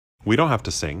We don't have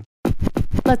to sing.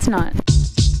 Let's not.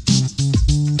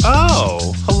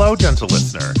 Oh, hello, gentle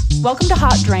listener. Welcome to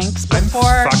Hot Drinks. I'm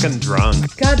fucking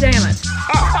drunk. God damn it.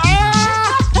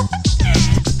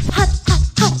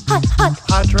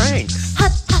 Hot drinks.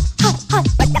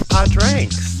 Hot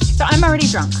drinks. So I'm already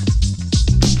drunk.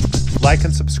 Like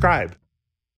and subscribe.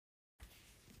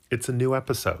 It's a new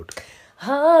episode.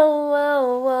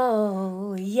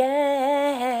 Oh,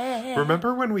 yeah.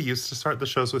 Remember when we used to start the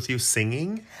shows with you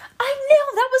singing? I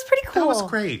know, that was pretty cool. That was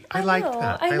great. I liked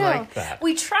that. I liked that.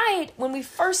 We tried, when we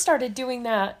first started doing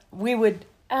that, we would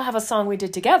have a song we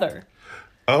did together.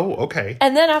 Oh, okay.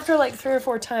 And then after like 3 or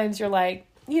 4 times, you're like,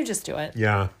 you just do it.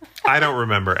 Yeah. I don't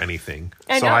remember anything.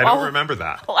 I so know. I don't remember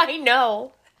that. Oh, I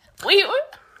know. We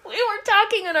were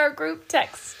talking in our group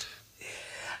text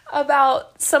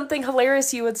about something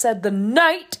hilarious you had said the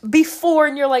night before,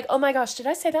 and you're like, oh my gosh, did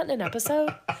I say that in an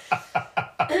episode?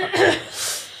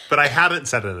 But I hadn't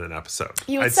said it in an episode.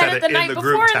 You had I'd said it the night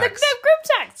before in the group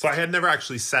text. So I had never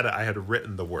actually said it. I had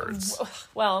written the words.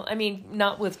 Well, I mean,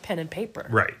 not with pen and paper.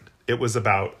 Right. It was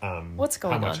about what's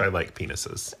going how much on? I like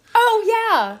penises.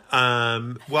 Oh,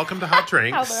 yeah. Welcome to Hot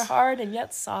Drinks. How they're hard and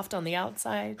yet soft on the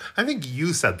outside. I think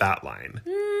you said that line.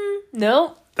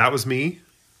 No. That was me?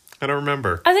 I don't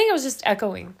remember. I think it was just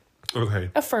echoing. Okay.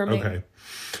 Affirming. Okay.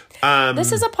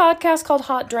 This is a podcast called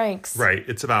Hot Drinks. Right.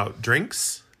 It's about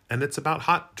drinks and it's about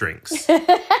hot drinks.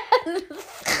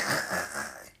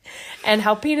 And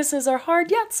how penises are hard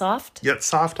yet soft. Yet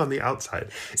soft on the outside.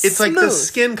 It's like the Smooth.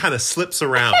 skin kind of slips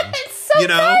around. It's so you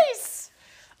know? nice.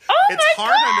 Oh, It's my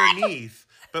hard God. underneath,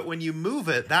 but when you move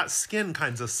it, that skin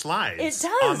kind of slides It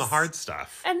does. on the hard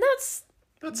stuff. And that's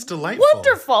That's delightful.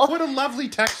 wonderful. What a lovely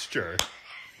texture.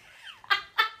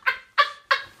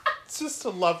 It's just a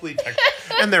lovely texture.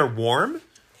 And they're warm.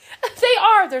 they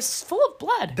are. They're full of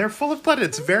blood. They're full of blood.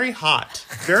 It's very hot.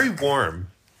 Very warm.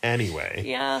 Anyway.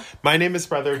 Yeah. My name is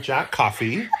Brother Jack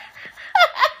Coffee. I'm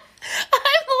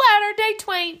Latter Day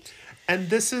Twain.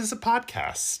 And this is a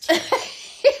podcast.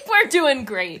 We're doing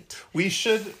great.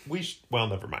 Well,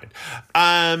 never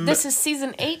mind. This is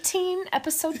season 18,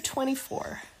 episode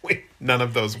 24. Wait, none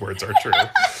of those words are true.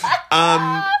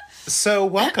 So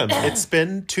welcome. It's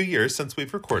been 2 years since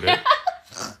we've recorded.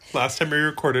 Last time we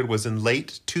recorded was in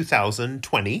late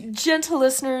 2020. Gentle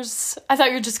listeners, I thought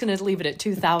you were just going to leave it at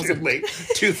 2000. Late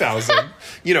 2000.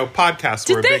 You know, podcasts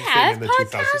were a Did they big thing have in the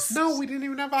podcasts? 2000s. No, we didn't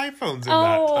even have iPhones in that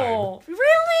time. Oh, really?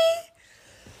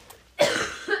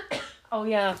 Oh,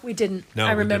 yeah, we didn't. No,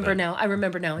 I we remember didn't. now. I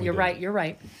remember now. You're right. You're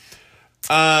right.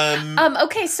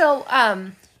 Okay, so,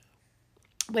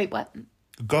 wait, what?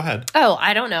 Go ahead. Oh,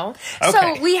 I don't know. Okay.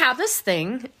 So we have this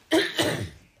thing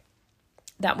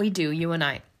that we do, you and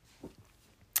I.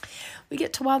 We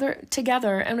get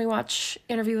together and we watch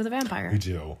Interview with a Vampire. We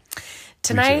do.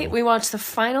 Tonight we watch the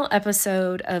final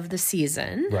episode of the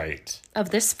season. Right. Of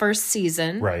this first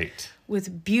season. Right.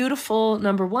 With beautiful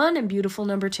number 1 and beautiful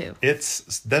number 2.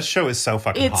 This show is so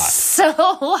fucking hot. It's so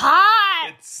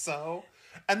hot. It's so...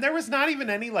 And there was not even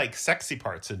any, like, sexy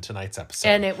parts in tonight's episode.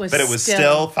 And it was But it was still-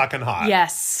 still fucking hot.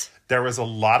 Yes. There was a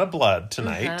lot of blood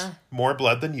tonight. More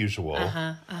blood than usual.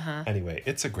 Anyway,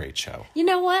 it's a great show. You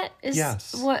know what?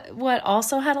 Yes. What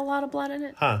also had a lot of blood in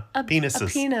it? Huh. Penises. A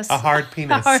penis. A hard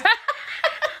penis.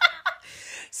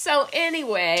 So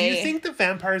anyway. Do you think the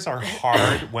vampires are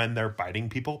hard when they're biting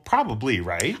people? Probably,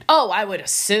 right? Oh, I would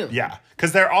assume. Yeah.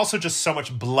 Because they're also just so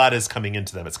much blood is coming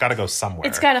into them. It's got to go somewhere.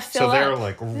 It's gotta fill So they're up.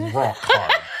 like rock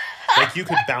hard. Like you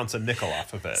could bounce a nickel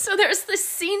off of it. So there's this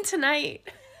scene tonight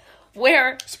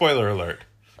where Spoiler alert.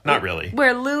 Not really.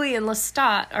 where Louis and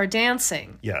Lestat are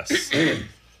dancing Yes.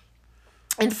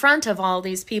 in front of all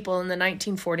these people in the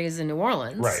 1940s in New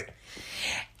Orleans. Right.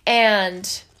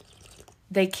 And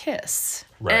they kiss.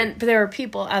 Right. And there are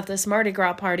people at this Mardi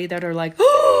Gras party that are like,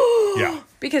 Yeah.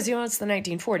 because, you know, it's the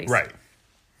 1940s. Right.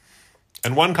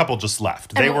 And one couple just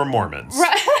left. They were Mormons.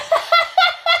 Right.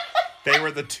 They were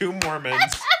the 2 Mormons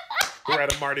who were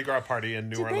at a Mardi Gras party in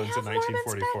New Did they Orleans in have Mormons back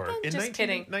 1944. then? In Just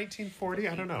kidding. 1940?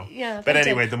 I don't know. Yeah, But they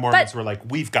anyway, did. the Mormons But- were like,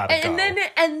 we've got to go.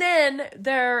 And then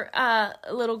their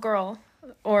little girl,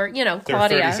 or, you know, Their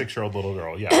Claudia. 36-year-old little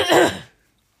girl, yeah.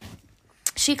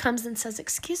 She comes and says,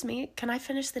 "Excuse me, can I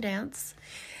finish the dance?"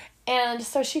 And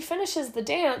so she finishes the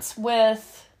dance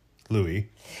with, Louis.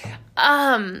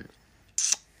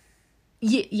 yes.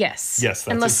 Yes, that's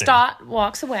and his name. Lestat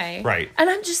walks away. Right. And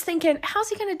I'm just thinking, how's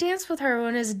he going to dance with her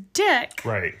when his dick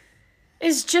Right.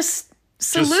 is just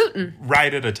Just saluting?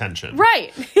 right at attention.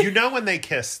 Right. You know when they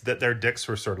kiss that their dicks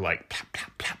were sort of like plap,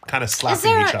 plap, plap, kind of slapping Is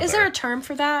there each other. is there a term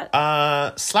for that?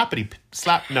 Slappity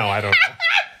slap? No, I don't know.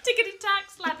 Tickety tock,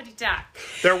 Flappity tack.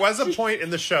 There was a point in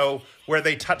the show where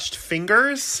they touched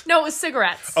fingers. No, it was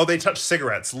cigarettes. Oh, they touched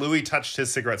cigarettes. Louis touched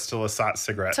his cigarettes to Lasat's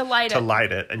cigarette. To light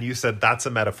it. And you said that's a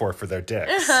metaphor for their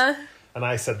dicks. And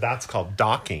I said that's called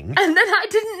docking. And then I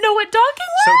didn't know what docking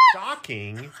So was.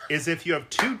 docking is if you have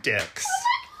two dicks.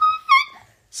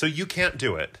 So you can't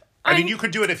do it. I mean, you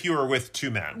could do it if you were with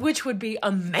two men. Which would be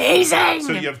amazing.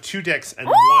 So you have two dicks and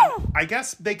one. I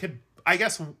guess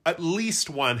at least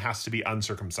one has to be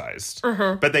uncircumcised.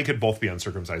 But they could both be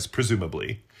uncircumcised,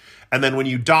 presumably. And then when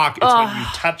you dock, it's when you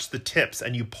touch the tips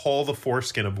and you pull the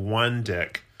foreskin of one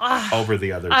dick over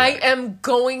the other dick. I am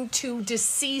going to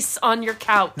decease on your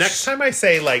couch. Next time I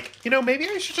say, like, maybe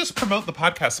I should just promote the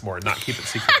podcast more and not keep it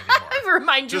secret anymore.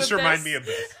 Remind you Just of remind this. me of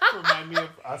this. Remind me of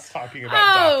us talking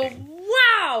about docking.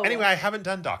 Wow. Anyway, I haven't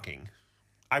done docking.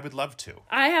 I would love to.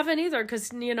 I haven't either,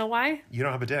 because you know why? You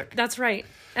don't have a dick. That's right.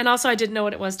 And also, I didn't know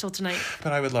what it was till tonight.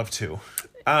 But I would love to.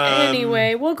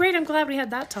 Anyway, well, great. I'm glad we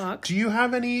had that talk. Do you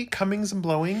have any comings and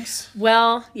blowings?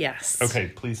 Well, yes. Okay,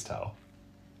 please tell.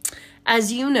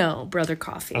 As you know, Brother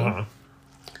Coffee, Uh-huh.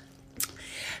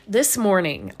 this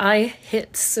morning I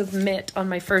hit submit on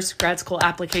my first grad school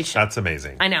application. That's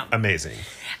amazing. I know. Amazing.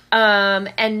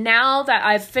 And now that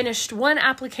I've finished one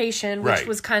application, which Right.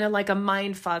 was kind of like a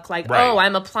mind fuck, like, Right. oh,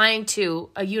 I'm applying to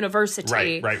a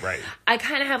university. Right. I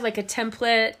kind of have like a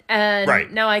template,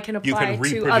 and now I can apply You can to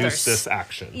reproduce others. this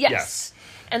action. Yes.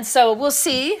 And so we'll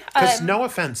see. Because no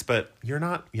offense, but you're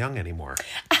not young anymore.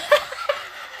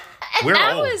 We're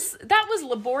that old. was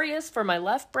laborious for my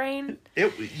left brain.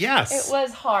 Yes. It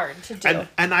was hard to do.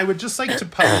 And I would just like to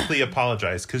publicly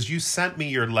apologize because you sent me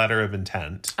your letter of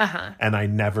intent and I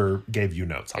never gave you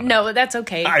notes on it. No, that's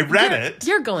okay. I read it.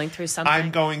 You're going through something.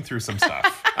 I'm going through some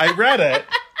stuff. I read it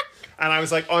and I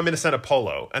was like, oh, I'm going to send a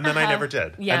polo. And then I never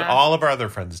did. Yeah. And all of our other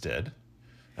friends did.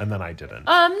 And then I didn't.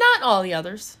 Not all the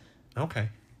others. Okay.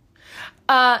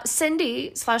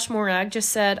 Cindy/Morag just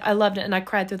said, I loved it and I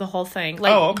cried through the whole thing.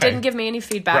 Like, okay. didn't give me any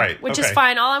feedback, Right, which is okay.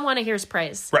 fine. All I want to hear is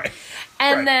praise. Right.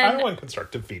 And Right. then I don't want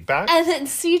constructive feedback. And then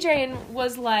CJ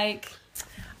was like,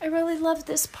 I really love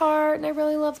this part and I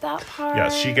really love that part.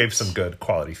 Yes, she gave some good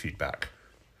quality feedback.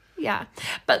 Yeah.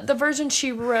 But the version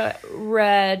she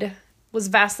read was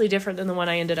vastly different than the one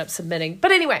I ended up submitting.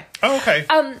 But anyway. Oh, okay.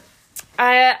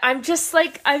 I'm just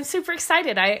like, I'm super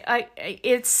excited.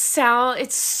 It's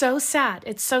so sad.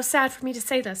 It's so sad for me to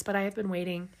say this, but I have been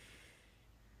waiting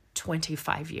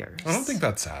 25 years. I don't think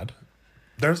that's sad.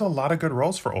 There's a lot of good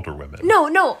roles for older women. No.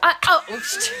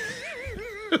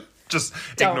 Just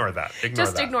Don't. ignore that.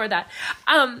 Ignore that.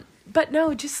 But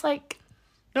no, just like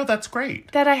No, that's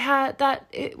great. that I had that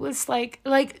it was like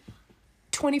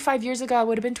 25 years ago I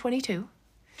would have been 22.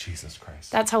 Jesus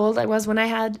Christ. That's how old I was when I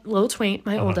had Lil Twain,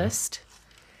 my oldest.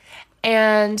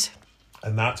 And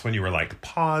that's when you were like,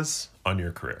 pause on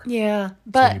your career. yeah, When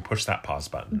but you push that pause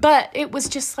button. But it was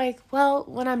just like, well,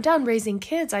 when I'm done raising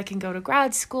kids, I can go to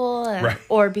grad school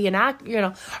or be an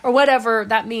actor, or whatever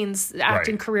that means,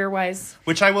 acting career-wise.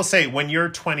 Which I will say, when you're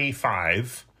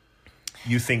 25,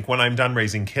 you think, when I'm done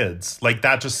raising kids, like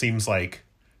that just seems like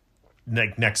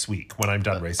next week when I'm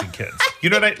done raising kids. You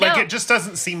know what Like, it just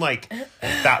doesn't seem like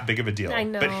that big of a deal. I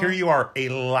know. But here you are a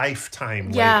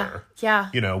lifetime later.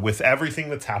 Yeah. With everything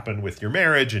that's happened with your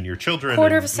marriage and your children.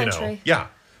 Quarter and, of a century. Yeah.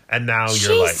 And now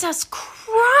you're like, Jesus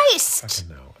Christ.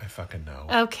 I fucking know.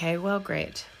 Okay, well,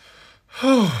 great.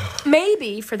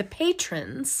 Maybe for the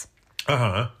patrons,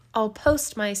 I'll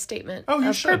post my statement Oh, you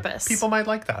of should. purpose. People might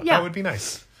like that. Yeah. That would be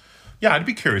nice. Yeah, I'd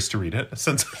be curious to read it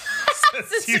since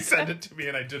you sent it to me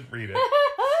and I didn't read it.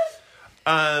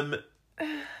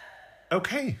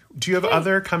 Okay. Do you have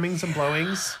other comings and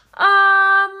blowings?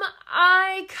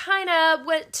 I kind of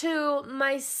went to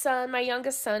my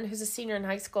youngest son, who's a senior in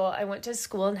high school. I went to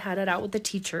school and had it out with the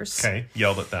teachers. Okay.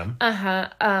 Yelled at them.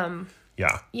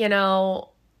 Yeah.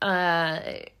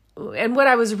 And what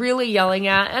I was really yelling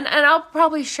at, and I'll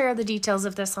probably share the details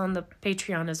of this on the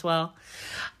Patreon as well.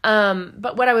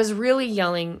 But what I was really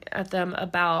yelling at them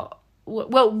about,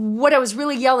 what I was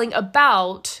really yelling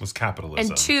about Was capitalism.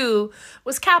 and two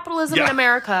was capitalism in Yeah.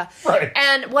 America. Right.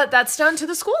 And what that's done to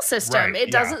the school system. Right, It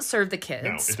yeah. doesn't serve the No, it kids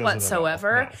doesn't at all.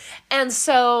 whatsoever. No. And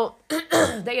so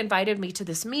they invited me to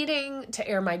this meeting to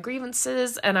air my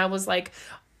grievances. And I was like,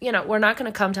 we're not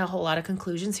going to come to a whole lot of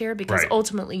conclusions here because Right.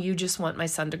 ultimately you just want my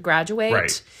son to graduate.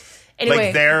 Right.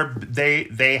 Anyway. Like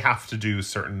they have to do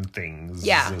certain things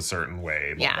a certain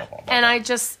way. Blah, Yeah. blah, blah, blah, And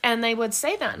blah. and they would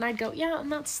say that and I'd go, yeah,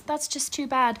 and that's just too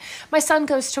bad. My son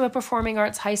goes to a performing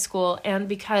arts high school and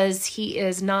because he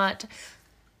is not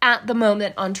at the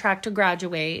moment on track to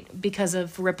graduate because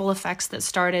of ripple effects that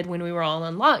started when we were all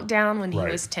in lockdown, when he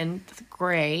Right. was 10th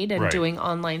grade and Right. doing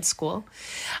online school.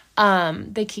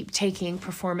 They keep taking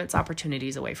performance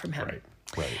opportunities away from him.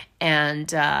 Right.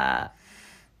 And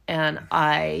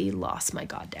I lost my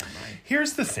goddamn mind.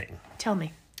 Here's the thing. Tell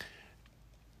me.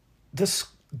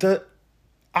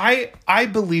 I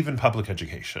believe in public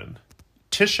education.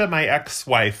 Tisha, my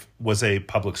ex-wife, was a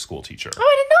public school teacher. Oh,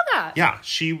 I didn't know that. Yeah,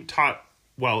 she taught,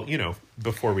 well,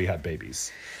 before we had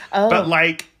babies. Oh. But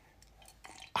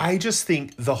I just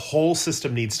think the whole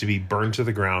system needs to be burned to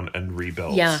the ground and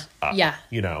rebuilt. Yeah. Up, Yeah.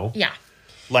 Yeah.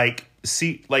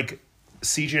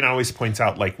 CJ always points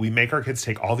out, we make our kids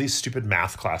take all these stupid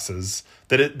math classes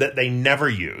that they never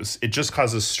use. It just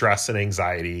causes stress and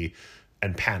anxiety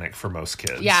and panic for most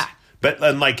kids. Yeah. But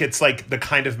it's the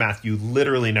kind of math you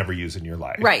literally never use in your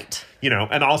life. Right.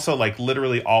 And also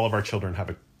literally all of our children have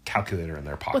a calculator in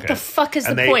their pocket. What the fuck is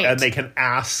and the point? And they can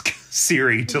ask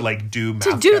Siri to do math.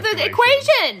 To do the calculations.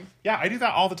 equation. Yeah, I do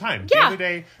that all the time. Yeah.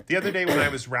 The other day when I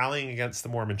was rallying against the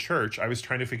Mormon Church, I was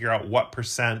trying to figure out what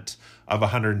percent of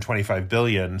 125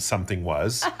 billion something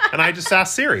was, and I just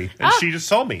asked Siri, and she just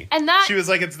told me. And she was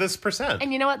like, "It's this percent."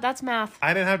 And you know what? That's math.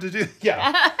 I didn't have to do.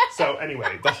 Yeah. So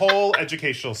anyway, the whole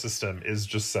educational system is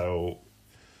just so.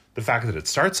 The fact that it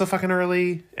starts so fucking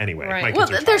early. Anyway, Right. my kids Well,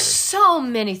 are tired. there's so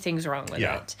many things wrong with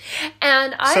Yeah. it.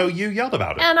 And So you yelled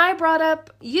about it. And I brought up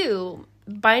you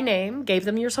by name, gave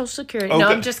them your social security. Oh, no,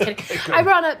 good. I'm just kidding. Good. I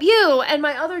brought up you and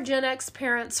my other Gen X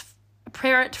parent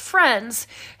friends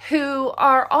who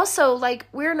are also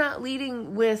we're not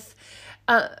leading with,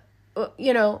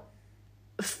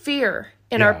 fear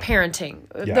in our Yeah. parenting.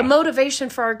 Yeah. The motivation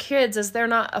for our kids is they're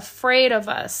not afraid of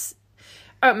us.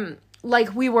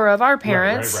 Like we were of our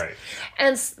parents. Right.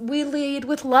 And we lead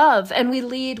with love, and we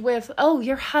lead with, oh,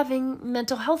 you're having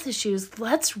mental health issues.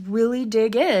 Let's really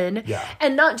dig in Yeah.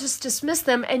 and not just dismiss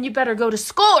them. And you better go to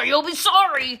school or you'll be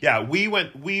sorry. Yeah, we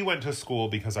went to school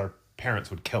because our parents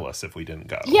would kill us if we didn't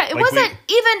go. Yeah, it wasn't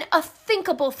even a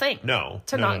thinkable thing to No,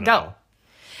 not go.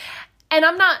 And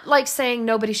I'm not saying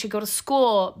nobody should go to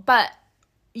school, but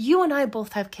you and I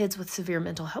both have kids with severe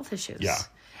mental health issues. Yeah.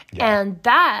 And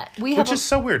that we have Which is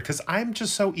so weird because I'm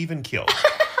just so even keeled.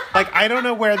 I don't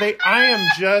know where I'm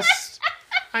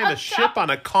a ship on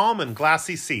a calm and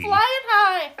glassy sea. flying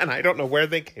high. And I don't know where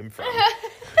they came from.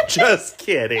 Just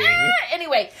kidding.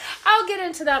 Anyway, I'll get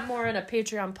into that more in a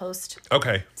Patreon post.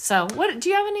 Okay. So, what do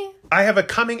you have any? I have a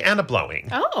coming and a blowing.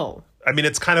 Oh, I mean,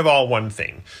 it's kind of all one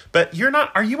thing. But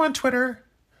are you on Twitter?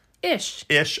 ish.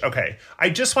 Okay. I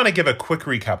just want to give a quick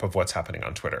recap of what's happening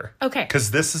on Twitter. Okay.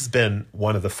 Because this has been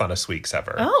one of the funnest weeks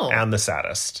ever. Oh. And the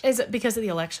saddest. Is it because of the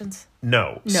elections?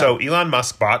 No. So Elon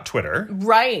Musk bought Twitter.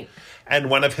 Right. And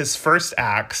one of his first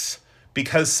acts,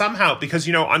 because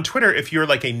on Twitter, if you're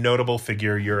a notable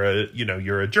figure, you're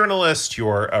a journalist,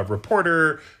 you're a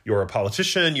reporter, you're a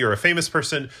politician, you're a famous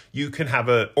person, you can have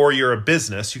or you're a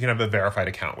business, you can have a verified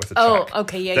account with a check. Oh,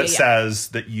 okay. Yeah, that says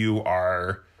that you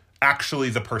are actually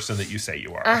the person that you say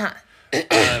you are.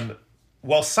 Uh-huh.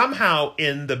 Well, somehow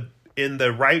in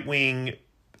the right-wing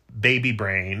baby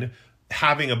brain,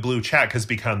 having a blue check has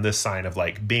become this sign of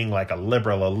being a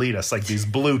liberal elitist, these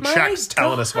blue checks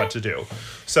telling us what to do.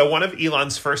 So one of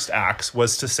Elon's first acts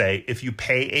was to say, if you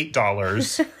pay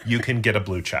 $8, you can get a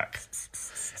blue check.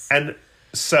 And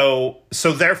so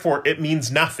therefore it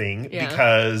means nothing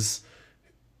because,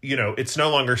 it's no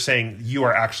longer saying you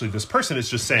are actually this person. It's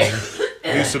just saying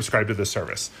you subscribe to this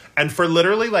service. And for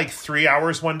literally 3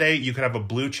 hours one day, you could have a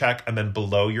blue check, and then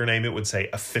below your name, it would say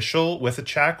official with a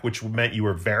check, which meant you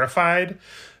were verified.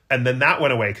 And then that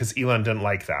went away because Elon didn't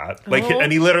like that.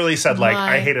 And he literally said,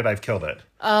 I hate it, I've killed it.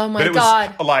 Oh my God. But it was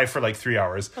alive for 3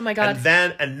 hours. Oh my God.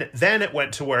 And then it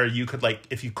went to where you could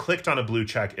if you clicked on a blue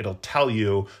check, it'll tell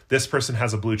you this person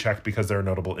has a blue check because they're a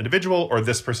notable individual, or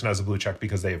this person has a blue check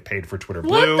because they have paid for Twitter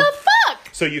Blue. What the fuck?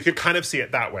 So you could kind of see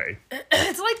it that way.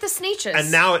 It's like the Sneetches.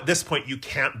 And now at this point, you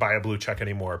can't buy a blue check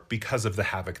anymore because of the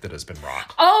havoc that has been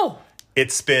wrought. Oh.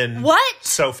 It's been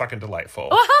so fucking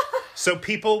delightful. So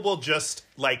people will just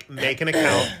make an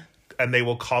account and they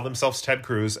will call themselves Ted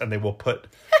Cruz and they will put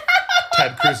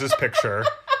Ted Cruz's picture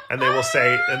and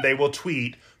they will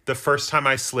tweet, the first time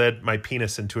I slid my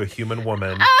penis into a human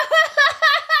woman,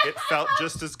 it felt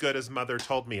just as good as Mother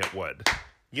told me it would.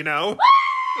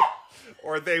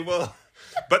 Or they will...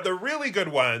 But the really good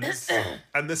ones,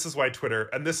 and this is why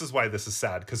this is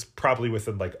sad, because probably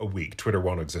within a week, Twitter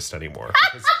won't exist anymore.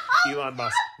 Because Elon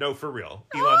Musk, no, for real,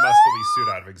 Elon Musk will be sued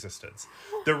out of existence.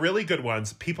 The really good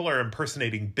ones, people are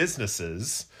impersonating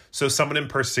businesses. So someone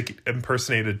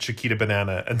impersonated Chiquita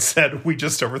Banana and said, we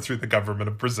just overthrew the government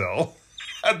of Brazil.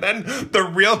 And then the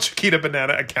real Chiquita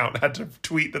Banana account had to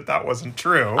tweet that wasn't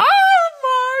true. Oh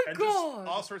my And god! just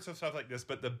all sorts of stuff like this.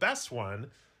 But the best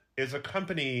one is a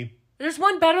company. There's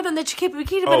one better than the Chiquita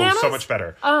Oh, Bananas? so much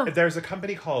better. Oh. There's a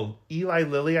company called Eli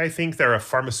Lilly, I think. They're a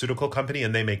pharmaceutical company,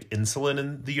 and they make insulin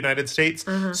in the United States.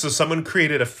 So someone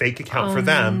created a fake account for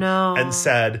them no. and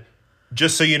said,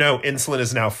 just so you know, insulin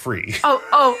is now free.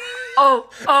 Oh.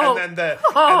 And then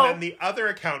the other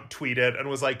account tweeted and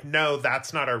was like, no,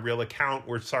 that's not our real account.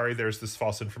 We're sorry, there's this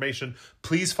false information.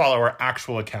 Please follow our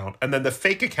actual account. And then the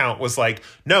fake account was like,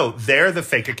 no, they're the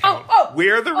fake account.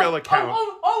 We're the real account.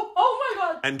 Oh my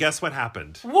god. And guess what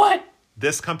happened? What?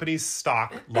 This company's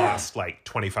stock lost like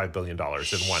 $25 billion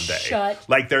in one day. Shut.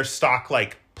 Like their stock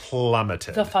like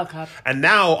plummeted. The fuck up. And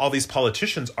now all these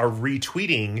politicians are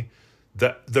retweeting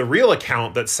the real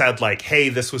account that said like, hey,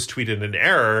 this was tweeted in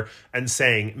error, and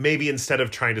saying maybe instead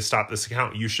of trying to stop this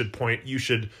account, you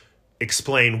should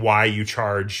explain why you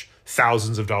charge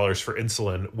thousands of dollars for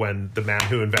insulin when the man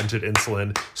who invented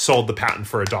insulin sold the patent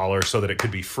for $1 so that it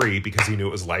could be free because he knew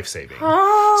it was life-saving.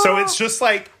 So it's just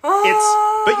like,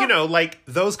 but you know, like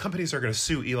those companies are going to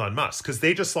sue Elon Musk because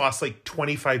they just lost like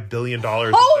 $25 billion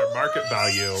of their market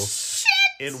value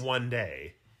in one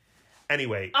day.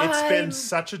 Anyway, it's been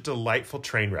such a delightful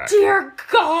train wreck. Dear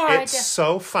God. It's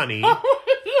so funny.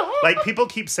 Like people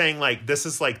keep saying like, this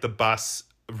is like the bus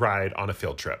ride on a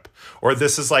field trip, or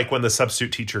this is like when the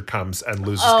substitute teacher comes and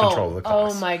loses control of the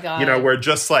class. Oh my god! You know, where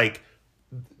just like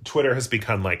Twitter has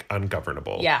become like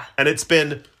ungovernable. Yeah, and it's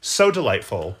been so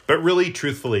delightful. But really,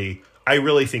 truthfully, I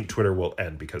really think Twitter will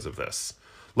end because of this.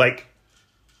 Like,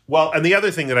 well, and the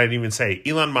other thing that I didn't even say,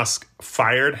 Elon Musk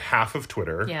fired half of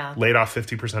Twitter, laid off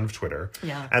 50% of Twitter,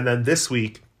 and then this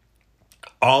week,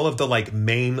 all of the like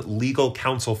main legal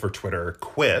counsel for Twitter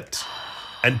quit.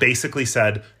 And basically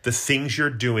said the things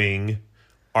you're doing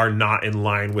are not in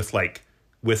line with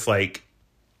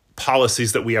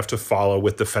policies that we have to follow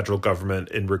with the federal government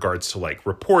in regards to like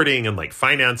reporting and like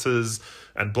finances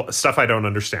and stuff I don't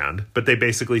understand. But they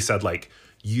basically said like,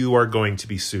 you are going to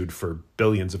be sued for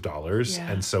billions of dollars.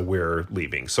 Yeah. And so we're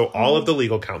leaving. So all of the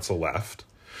legal counsel left.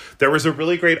 There was a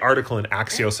really great article in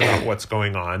Axios about what's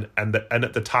going on. And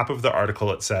at the top of the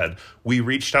article, it said, we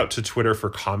reached out to Twitter for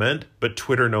comment, but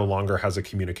Twitter no longer has a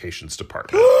communications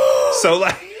department. So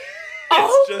like,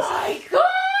 my God.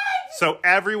 So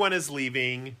everyone is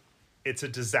leaving. It's a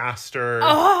disaster.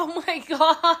 Oh my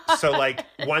God. So like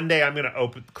one day I'm going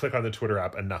to click on the Twitter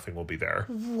app and nothing will be there.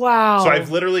 Wow. So I've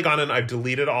literally gone in, I've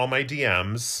deleted all my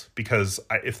DMs because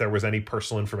if there was any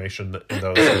personal information in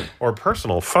those or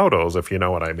personal photos, if you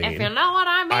know what I mean. If you know what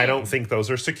I mean. I don't think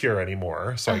those are secure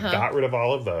anymore. So I got rid of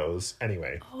all of those.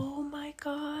 Anyway. Oh my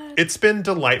God. It's been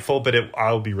delightful, but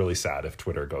I'll be really sad if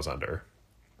Twitter goes under.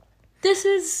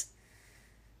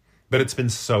 But it's been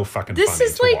so fucking funny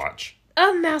to watch.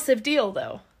 A massive deal,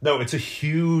 though. No, it's a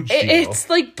huge deal. It's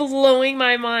like blowing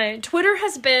my mind. Twitter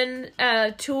has been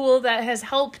a tool that has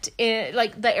helped in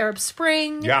like the Arab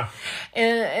Spring,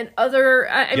 and other.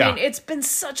 I mean, it's been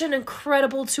such an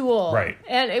incredible tool, right?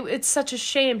 And it's such a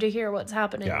shame to hear what's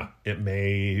happening. Yeah, it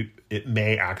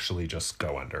may actually just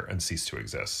go under and cease to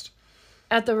exist.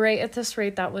 At this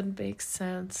rate, that wouldn't make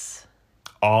sense.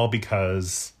 All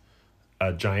because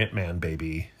a giant man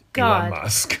baby, Elon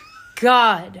Musk.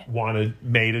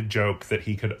 Made a joke that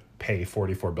he could pay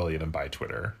 $44 billion and buy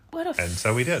Twitter.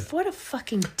 So we did. What a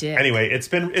fucking dick. Anyway,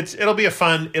 it'll be a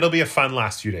fun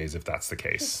last few days if that's the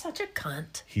case. He's such a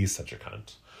cunt. He's such a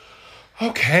cunt.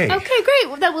 Okay,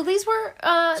 great. Well, these were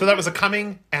so that was a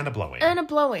coming and a blowing.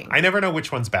 I never know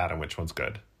which one's bad and which one's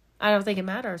good. I don't think it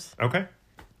matters. Okay.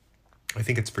 I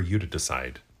think it's for you to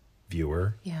decide,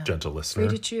 viewer, gentle listener.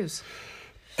 Free to choose.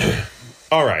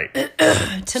 All right.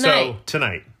 Tonight. So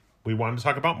tonight we wanted to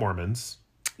talk about Mormons.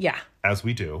 Yeah. As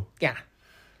we do. Yeah.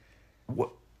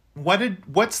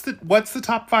 What's the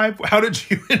top 5? How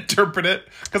did you interpret it?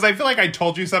 Because I feel like I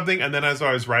told you something, and then as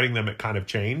I was writing them, it kind of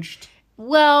changed.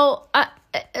 Well,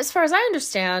 as far as I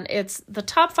understand, it's the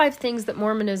top 5 things that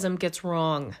Mormonism gets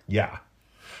wrong. Yeah.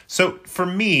 So for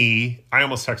me, I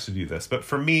almost texted you this, but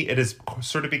for me, it has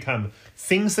sort of become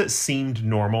things that seemed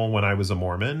normal when I was a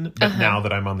Mormon, but now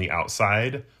that I'm on the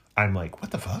outside, I'm like,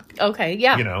 what the fuck? Okay,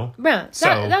 yeah. You know? Yeah,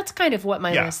 that's kind of what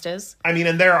my list is. I mean,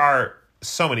 and there are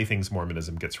so many things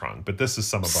Mormonism gets wrong, but this is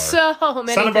some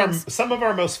of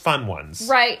our most fun ones.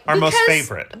 Right. Our most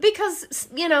favorite. Because,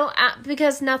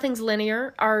 because nothing's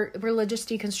linear. Our religious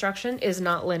deconstruction is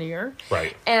not linear.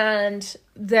 Right. And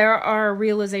there are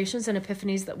realizations and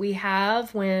epiphanies that we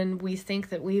have when we think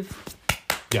that we've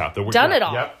done it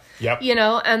all. Yep.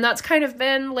 And that's kind of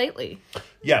been lately.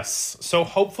 Yes. So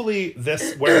hopefully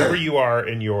this, wherever you are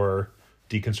in your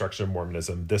deconstruction of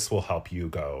Mormonism, this will help you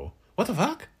go, what the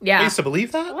fuck? Yeah. I used to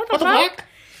believe that? What the fuck?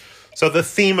 So the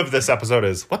theme of this episode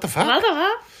is, what the fuck? What the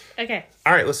fuck? Okay.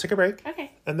 All right, let's take a break.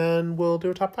 Okay. And then we'll do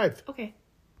a top 5. Okay.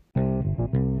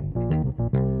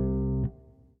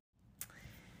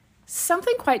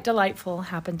 Something quite delightful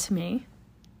happened to me,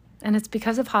 and it's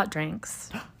because of hot drinks.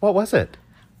 What was it?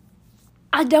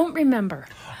 I don't remember.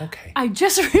 Okay. I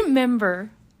just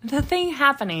remember the thing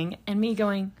happening and me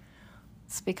going,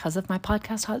 it's because of my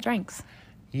podcast, Hot Drinks.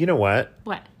 You know what?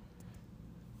 What?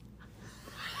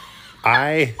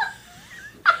 I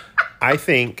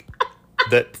think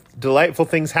that delightful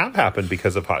things have happened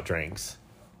because of hot drinks.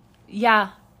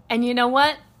 Yeah. And you know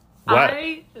what? What?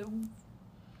 I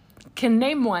can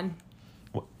name one.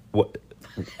 What?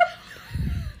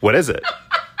 What is it?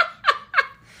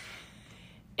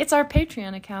 It's our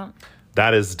Patreon account.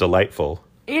 That is delightful.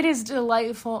 It is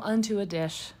delightful unto a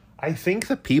dish. I think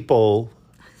the people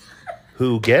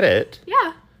who get it,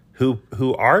 Yeah. who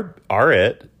are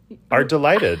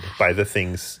delighted by the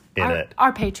things in it.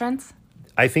 Our patrons.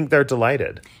 I think they're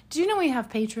delighted. Do you know we have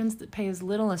patrons that pay as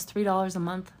little as $3 a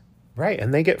month? Right,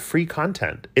 and they get free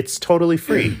content. It's totally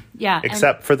free. Yeah.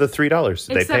 Except for the $3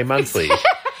 they pay monthly.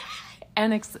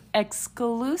 And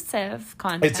exclusive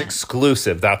content. It's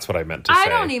exclusive. That's what I meant to say. I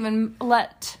don't even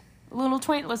let little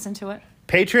Twain listen to it.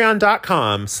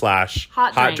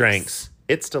 Patreon.com/hot drinks.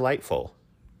 It's delightful.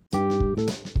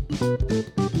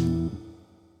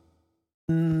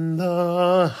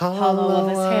 The hollow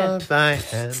of his thy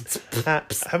hand.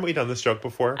 Haven't we done this joke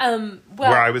before? Well,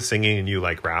 Where I was singing and you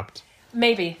like rapped?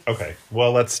 maybe. Okay,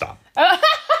 well, let's stop.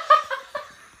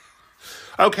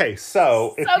 Okay,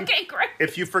 so Okay, great.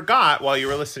 if you forgot while you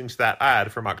were listening to that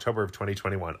ad from October of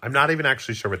 2021, I'm not even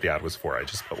actually sure what the ad was for. I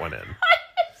just put one in.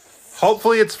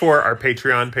 Hopefully it's for our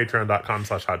Patreon,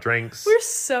 patreon.com/hot drinks. We're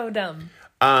so dumb.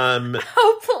 Um,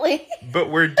 Hopefully. but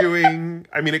we're doing,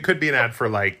 I mean, it could be an ad for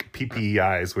like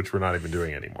PPEIs, which we're not even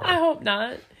doing anymore. I hope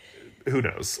not. Who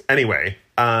knows? Anyway,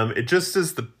 it just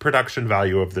is the production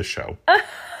value of the show.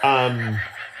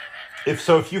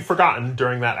 If you've forgotten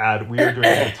during that ad, we are doing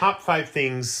the top 5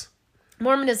 things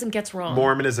Mormonism gets wrong.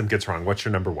 Mormonism gets wrong. What's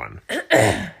your number 1?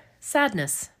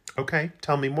 Sadness. Okay,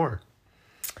 tell me more.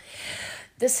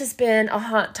 This has been a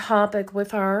hot topic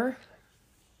with our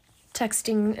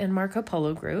texting and Marco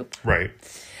Polo group. Right.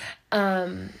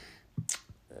 There's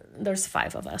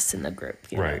 5 of us in the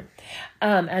group, you Right.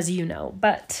 know, as you know.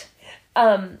 But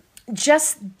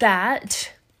just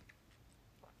that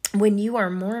when you are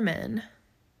Mormon,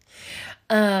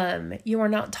 you are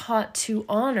not taught to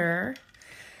honor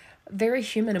very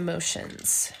human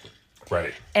emotions.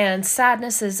 Right. And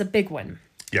sadness is a big one.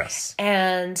 Yes.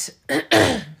 And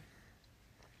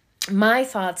my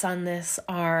thoughts on this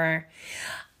are,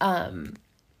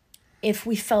 if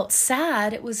we felt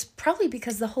sad, it was probably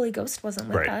because the Holy Ghost wasn't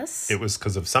with Right. us. It was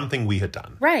because of something we had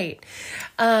done. Right.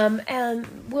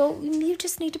 And well, you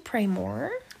just need to pray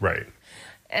more Right.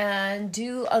 and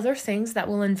do other things that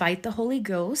will invite the Holy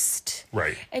Ghost.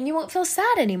 Right. And you won't feel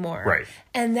sad anymore. Right.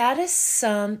 And that is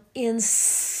some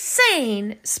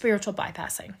insane spiritual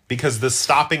bypassing. Because the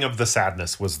stopping of the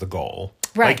sadness was the goal.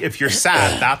 Right. Like, if you're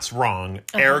sad, that's wrong.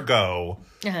 Ergo,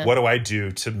 what do I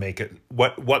do to make it?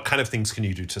 What kind of things can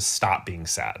you do to stop being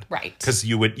sad? Right. Because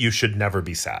you should never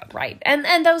be sad. Right.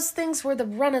 And those things were the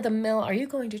run of the mill. Are you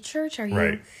going to church? Are you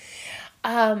Right.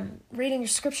 reading your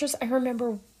scriptures? I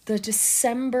remember the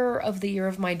December of the year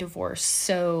of my divorce.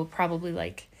 So probably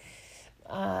like,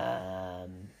 I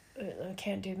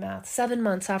can't do math, 7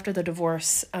 months after the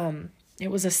divorce.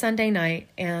 It was a Sunday night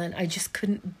and I just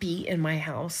couldn't be in my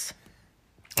house.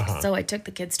 So I took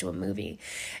the kids to a movie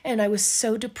and I was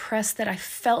so depressed that I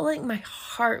felt like my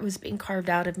heart was being carved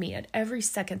out of me at every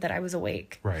second that I was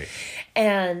awake. Right.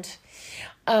 And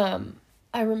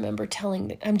I remember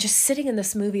I'm just sitting in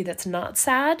this movie that's not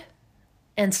sad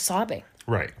and sobbing.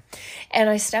 Right. And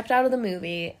I stepped out of the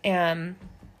movie and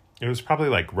It was probably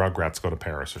like Rugrats Go to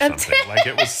Paris or something. Like,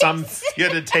 it was you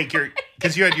had to take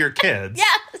because you had your kids.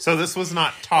 Yeah. So this was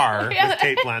not Tar with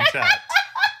Kate Blanchett.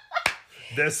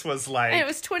 This was like... it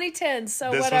was 2010,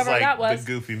 so this whatever was like that was. the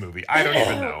Goofy movie. I don't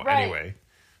even know. Right. Anyway.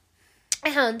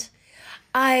 And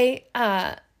I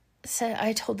said,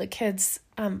 I told the kids,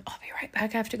 I'll be right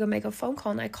back. I have to go make a phone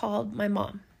call. And I called my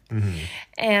mom. Mm-hmm.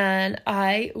 And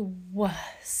I was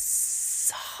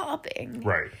sobbing.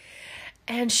 Right.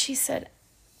 And she said,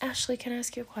 Ashley, can I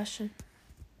ask you a question?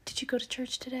 Did you go to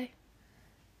church today?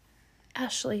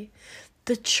 Ashley,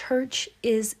 the church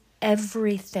is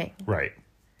everything. Right.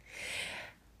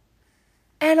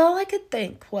 And all I could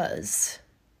think was,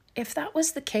 if that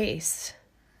was the case,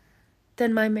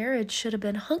 then my marriage should have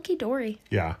been hunky-dory.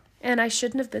 Yeah. and I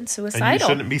shouldn't have been And suicidal. you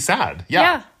shouldn't be sad.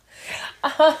 Yeah.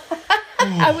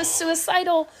 I was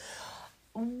suicidal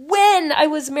when I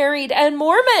was married and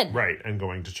Mormon. Right. And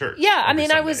going to church. Yeah, I every mean,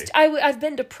 Sunday. I've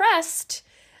been depressed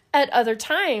at other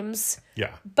times,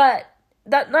 Yeah. but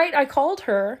that night I called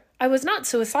her, I was not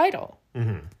suicidal.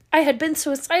 Mm-hmm. I had been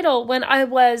suicidal when I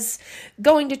was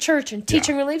going to church and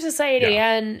teaching Relief Society,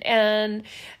 Yeah. and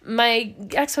my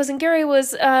ex-husband Gary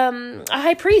was a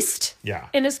high priest Yeah.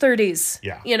 in his 30s.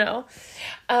 Yeah. You know?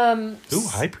 Ooh,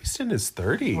 high priest in his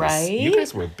 30s. Right? You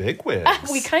guys were bigwigs.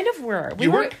 We kind of were.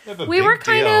 You were kind of a we big were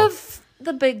kind deal. of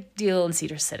the big deal in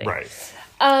Cedar City. Right.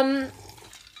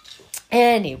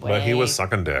 Anyway. But he was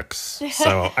sucking dicks.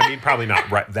 So, I mean, probably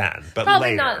not right then, but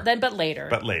Probably later. not then, but later.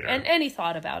 But later. And he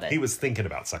thought about it. He was thinking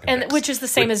about sucking and dicks. which is the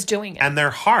same as doing it. And they're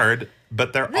hard,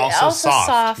 but they're They're also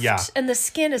soft. Yeah. And the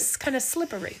skin is kind of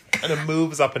slippery. And it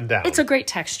moves up and down. It's a great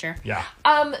texture. Yeah.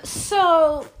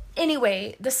 So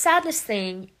anyway, the sadness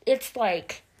thing, it's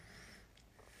like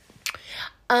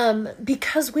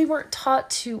because we weren't taught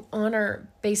to honor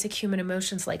basic human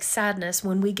emotions like sadness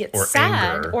when we get Or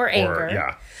sad anger. or anger.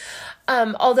 Yeah.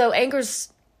 Although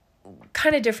anger's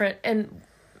kind of different, and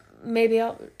maybe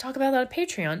I'll talk about that on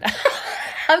Patreon.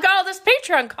 I've got all this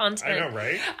Patreon content. I know,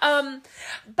 right?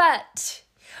 But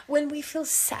when we feel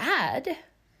sad,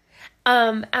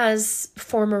 as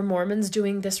former Mormons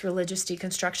doing this religious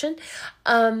deconstruction,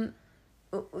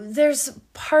 there's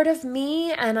part of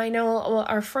me, and I know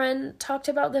our friend talked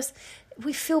about this,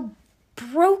 we feel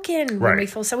broken when we Right.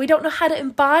 feel sad. We don't know how to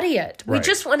embody it. We Right.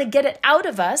 just want to get it out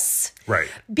of us Right.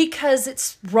 because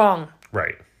it's wrong.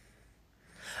 Right.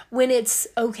 When it's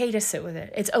okay to sit with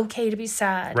it, it's okay to be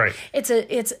sad. Right. It's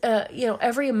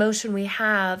every emotion we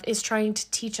have is trying to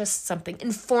teach us something,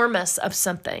 inform us of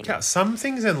something. Yeah, some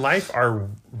things in life are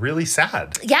really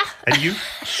sad. Yeah. And you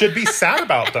should be sad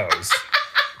about those.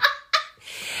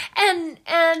 And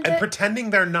And pretending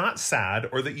they're not sad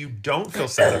or that you don't feel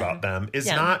sad about them is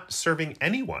Yeah. not serving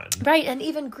anyone. right, and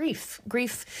even grief,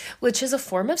 which is a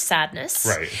form of sadness.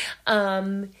 Right.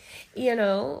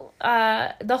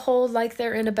 The whole like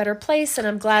they're in a better place, and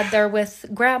I'm glad they're with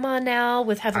grandma now,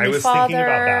 with Heavenly I was Father. thinking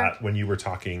about that when you were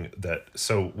talking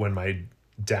so when my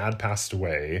dad passed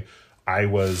away, I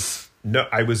was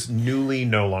newly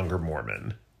no longer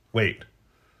Mormon. Wait.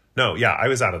 No, yeah, I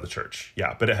was out of the church.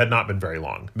 Yeah, but it had not been very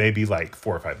long, maybe like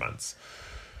 4 or 5 months.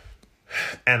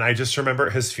 And I just remember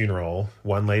at his funeral,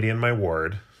 one lady in my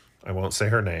ward, I won't say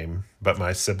her name, but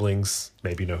my siblings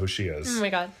maybe know who she is. Oh my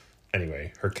God.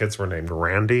 Anyway, her kids were named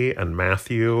Randy and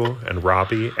Matthew and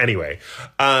Robbie. Anyway,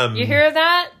 You hear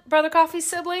that, Brother Coffee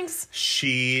siblings?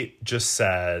 she just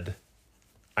said,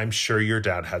 I'm sure your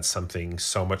dad had something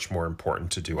so much more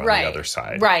important to do on Right. the other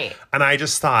side. Right. And I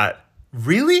just thought,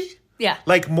 really? Yeah.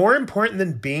 Like more important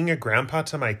than being a grandpa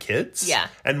to my kids? Yeah.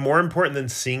 And more important than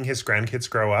seeing his grandkids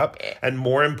grow up? And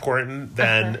more important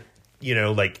than,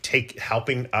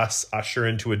 helping us usher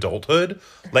into adulthood?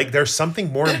 Like there's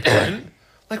something more important?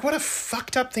 Like what a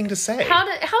fucked up thing to say. How's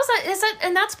that? Is that,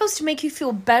 and that's supposed to make you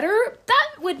feel better? That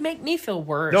would make me feel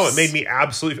worse. No, it made me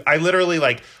absolutely. I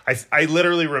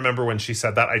literally remember when she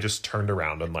said that. I just turned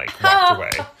around and walked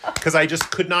away because I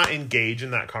just could not engage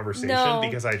in that conversation No.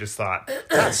 because I just thought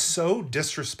that's so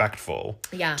disrespectful.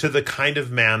 Yeah. To the kind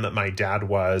of man that my dad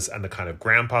was and the kind of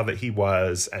grandpa that he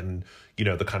was and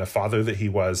the kind of father that he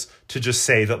was, to just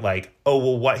say that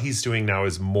what he's doing now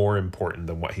is more important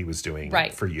than what he was doing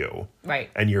Right. for you.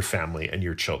 Right. And your family and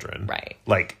your children. Right.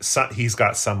 He's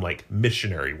got some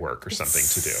missionary work or something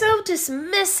to do. So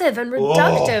dismissive and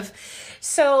reductive.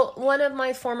 So one of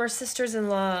my former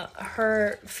sisters-in-law,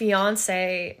 her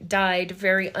fiance died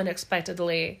very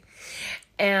unexpectedly,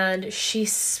 and she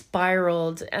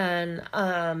spiraled, and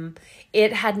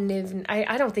it hadn't even,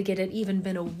 I don't think it had even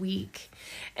been a week,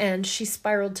 and she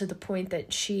spiraled to the point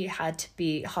that she had to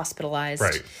be hospitalized.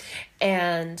 Right.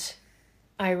 And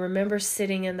I remember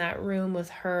sitting in that room with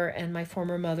her and my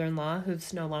former mother-in-law,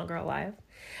 who's no longer alive.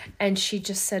 And she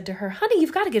just said to her, honey,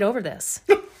 you've got to get over this.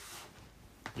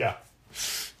 Yeah.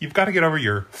 You've got to get over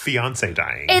your fiance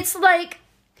dying. It's like,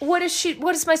 what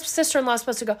is my sister-in-law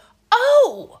supposed to go,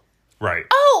 oh, right.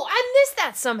 I missed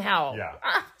that somehow. Yeah.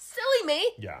 Silly me.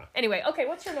 Yeah. Anyway, okay,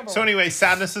 what's your number So one? anyway,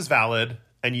 sadness is valid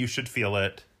and you should feel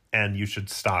it and you should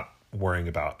stop worrying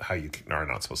about how you are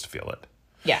not supposed to feel it.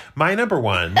 Yeah. My number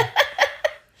one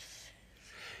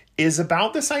is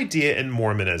about this idea in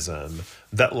Mormonism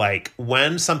that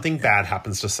when something bad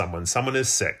happens to someone is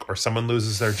sick or someone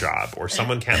loses their job or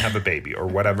someone can't have a baby or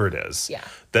whatever it is, Yeah.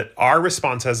 that our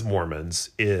response as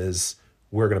Mormons is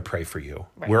we're going to pray for you.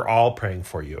 Right. We're all praying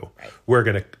for you. Right. We're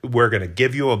going to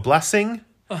give you a blessing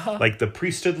Like the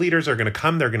priesthood leaders are going to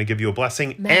come. They're going to give you a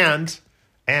blessing.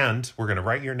 And we're going to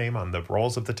write your name on the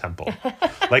rolls of the temple.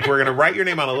 Like we're going to write your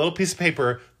name on a little piece of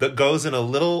paper that goes in a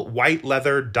little white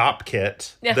leather dop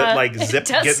kit that like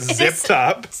gets zipped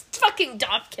up. It's fucking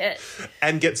dop kit.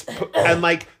 And and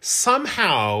like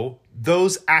somehow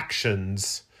those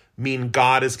actions mean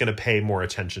God is going to pay more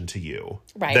attention to you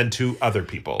than to other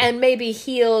people. And maybe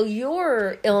heal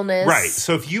your illness. Right.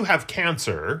 So if you have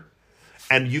cancer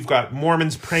and you've got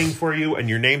Mormons praying for you and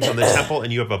your name's on the temple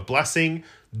and you have a blessing,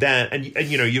 then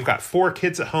and you know you've got 4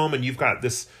 kids at home and you've got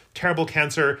this terrible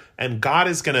cancer, and God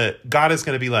is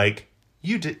gonna be like,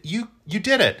 you did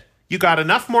it. You got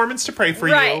enough Mormons to pray for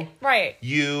you. Right.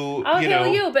 I'll heal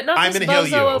you, but not I'm this gonna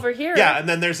heal bozo you over here. Yeah, and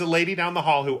then there's a lady down the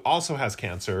hall who also has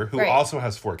cancer, who also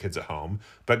has 4 kids at home,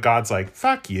 but God's like,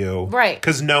 fuck you. Right.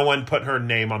 Because no one put her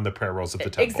name on the prayer rolls of the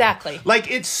temple. Exactly.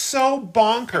 Like, it's so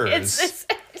bonkers. It's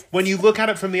when you look at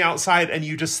it from the outside and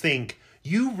you just think,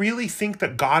 you really think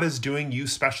that God is doing you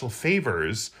special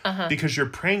favors because you're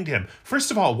praying to him.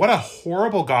 First of all, what a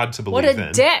horrible God to believe in. What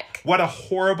a dick. What a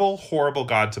horrible, horrible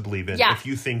God to believe in. Yeah. If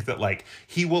you think that like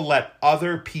he will let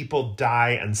other people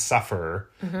die and suffer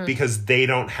because they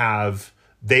don't have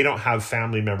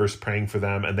family members praying for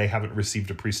them and they haven't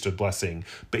received a priesthood blessing,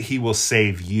 but he will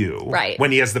save you. Right.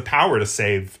 When he has the power to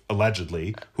save,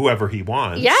 allegedly, whoever he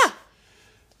wants. Yeah.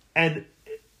 And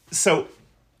so,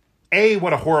 A,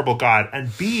 what a horrible God.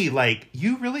 And B, like,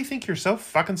 you really think you're so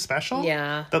fucking special?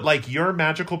 Yeah. That, like, your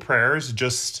magical prayers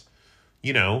just,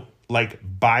 you know, like,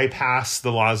 bypass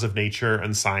the laws of nature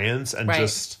and science and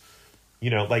just, you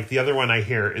know, like, the other one I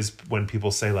hear is when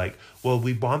people say, like, well,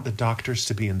 we want the doctors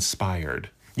to be inspired.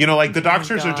 You know, like, the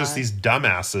doctors are just these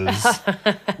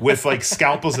dumbasses with, like,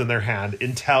 scalpels in their hand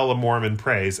until a Mormon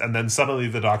prays. And then suddenly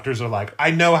the doctors are like,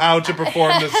 I know how to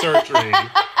perform this surgery.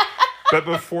 But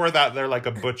before that, they're like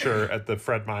a butcher at the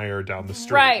Fred Meyer down the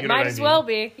street. Right, you know might what as I mean? well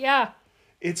be. Yeah.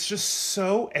 It's just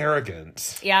so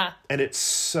arrogant. Yeah. And it's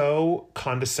so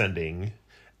condescending.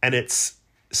 And it's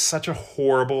such a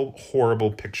horrible,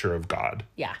 horrible picture of God.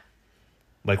 Yeah.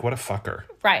 Like, what a fucker.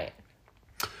 Right.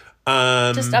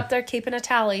 Just up there keeping a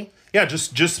tally. Yeah,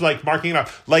 just like marking it up.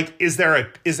 Like, is there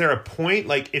a point?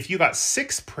 Like, if you got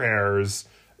 6 prayers,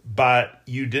 but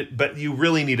you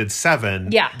really needed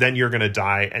 7, then you're gonna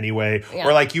die anyway. Yeah.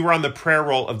 Or like you were on the prayer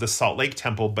roll of the Salt Lake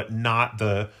Temple, but not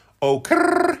the Oak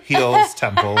Hills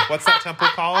Temple. What's that temple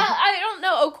called? I don't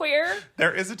know. Oak where?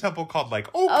 There is a temple called like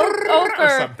Oak or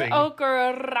something.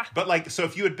 Oker. But like, so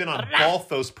if you had been on both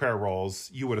those prayer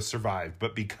rolls, you would have survived.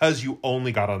 But because you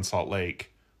only got on Salt Lake,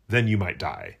 then you might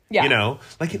die. Yeah. You know?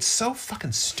 Like, it's so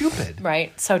fucking stupid.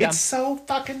 Right. So dumb. It's so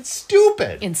fucking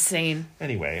stupid. Insane.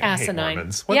 Anyway, Asinine. I hate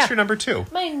Mormons. What's your number 2?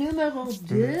 My numero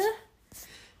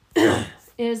 2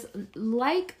 is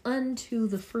like unto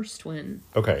the first one.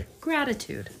 Okay.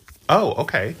 Gratitude. Oh,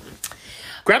 okay.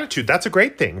 Gratitude, that's a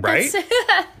great thing, right?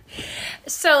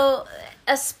 So,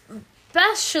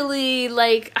 especially,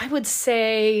 like, I would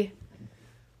say,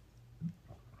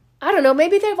 I don't know,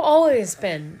 maybe they've always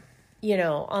been, you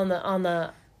know, on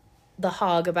the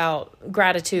hog about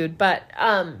gratitude, but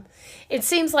it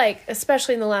seems like,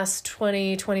 especially in the last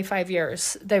 20, 25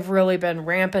 years, they've really been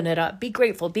ramping it up. Be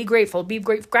grateful,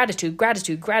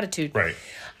 gratitude. Right.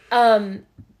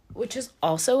 Which is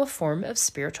also a form of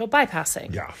spiritual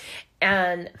bypassing. Yeah.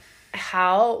 And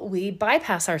how we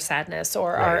bypass our sadness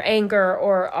or our anger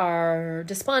or our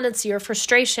despondency or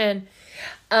frustration.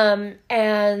 They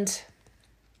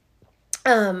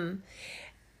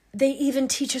even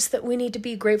teach us that we need to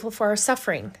be grateful for our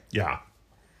suffering. Yeah.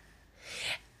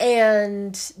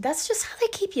 And that's just how they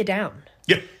keep you down.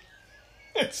 Yeah.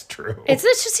 It's true. It's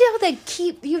just how they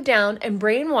keep you down and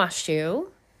brainwash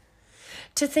you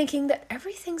to thinking that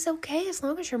everything's okay as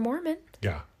long as you're Mormon.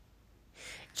 Yeah.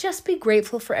 Just be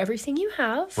grateful for everything you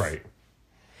have. Right.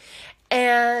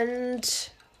 And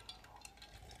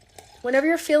whenever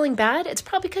you're feeling bad, it's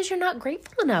probably because you're not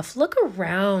grateful enough. Look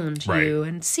around you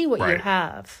and see what you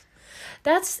have.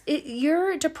 That's it.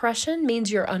 Your depression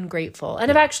means you're ungrateful.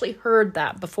 And I've actually heard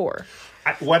that before.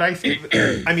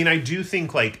 I do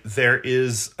think like there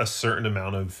is a certain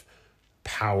amount of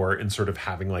power in sort of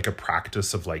having like a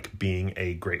practice of like being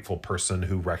a grateful person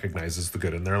who recognizes the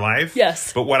good in their life.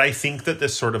 Yes. But what I think that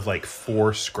this sort of like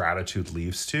forced gratitude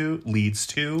leads to,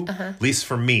 at least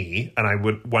for me, and I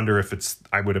would wonder if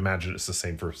I would imagine it's the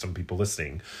same for some people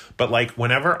listening, but like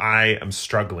whenever I am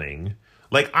struggling,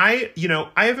 like I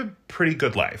have a pretty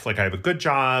good life. Like I have a good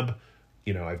job,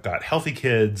 I've got healthy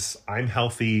kids, I'm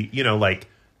healthy, like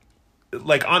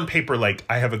like on paper, like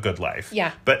I have a good life.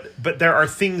 Yeah. But there are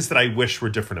things that I wish were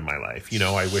different in my life. You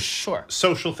know, I wish Sure.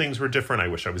 social things were different. I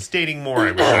wish I was dating more.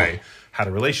 I wish I had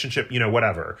a relationship, you know,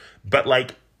 whatever. But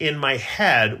like in my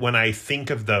head, when I think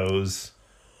of those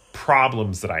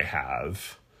problems that I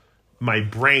have, my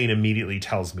brain immediately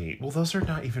tells me, well, those are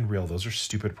not even real. Those are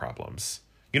stupid problems.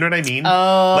 You know what I mean?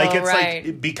 Oh, like it's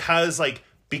right. like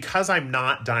because I'm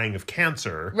not dying of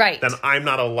cancer, Right. then I'm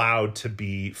not allowed to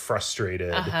be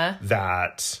frustrated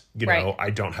that, you know, Right. I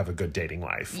don't have a good dating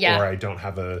life Yeah. or I don't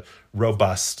have a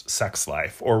robust sex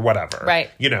life or whatever. Right.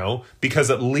 You know,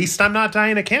 because at least I'm not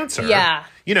dying of cancer. Yeah.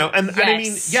 You know, and I mean,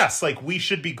 Yes. yes, like we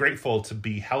should be grateful to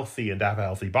be healthy and to have a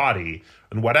healthy body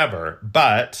and whatever.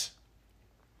 But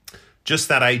just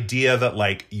that idea that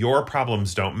like your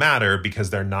problems don't matter because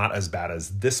they're not as bad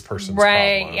as this person's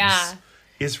Right, problems yeah.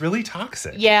 is really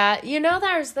toxic. Yeah, you know,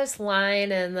 there's this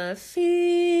line in the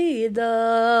 "Feed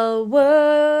the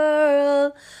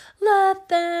world, let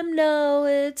them know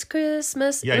it's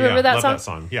Christmas." Yeah, Remember yeah. that Love song? that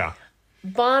song. Yeah.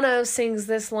 Bono sings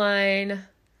this line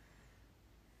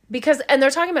because, and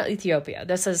they're talking about Ethiopia.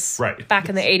 This is Right. back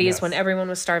in the 80s Yes. when everyone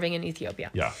was starving in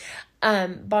Ethiopia. Yeah.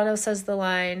 Bono says the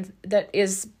line that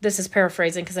is, this is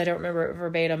paraphrasing because I don't remember it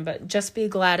verbatim, but just be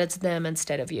glad it's them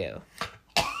instead of you.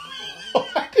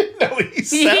 I didn't know he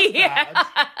said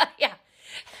that. Yeah.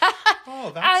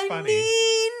 Oh, that's funny.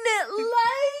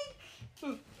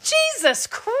 Like, Jesus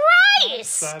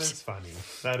Christ. That is funny.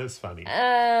 That is funny.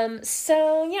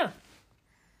 So yeah.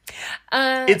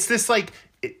 It's this like,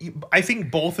 I think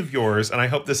both of yours, and I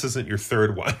hope this isn't your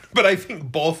third one, but I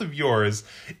think both of yours,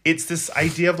 it's this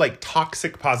idea of like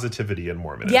toxic positivity in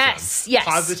Mormonism. Yes, yes.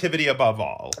 Positivity above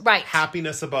all. Right.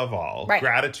 Happiness above all. Right.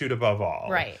 Gratitude above all.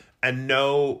 Right. And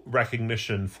no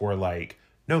recognition for like,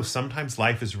 no, sometimes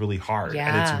life is really hard and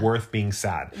Yeah. it's worth being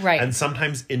sad. Right. And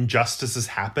sometimes injustices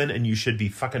happen and you should be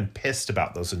fucking pissed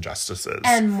about those injustices.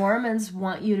 And Mormons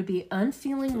want you to be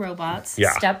unfeeling robots,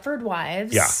 Yeah. Stepford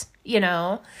wives. Yeah. You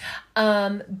know,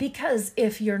 because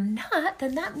if you're not,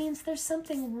 then that means there's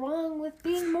something wrong with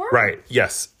being Mormon. Right.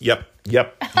 Yes. Yep.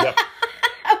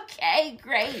 Okay,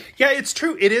 great. Yeah, it's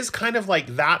true. It is kind of like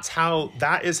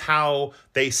that is how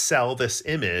they sell this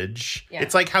image. Yeah.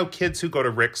 It's like how kids who go to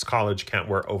Rick's college can't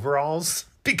wear overalls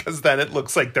because then it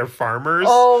looks like they're farmers.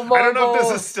 Oh, my I don't know if God.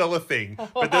 this is still a thing,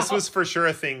 but this was for sure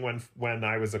a thing when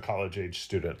I was a college age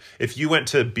student. If you went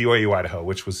to BYU, Idaho,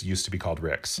 which used to be called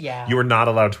Rick's, Yeah. you were not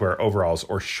allowed to wear overalls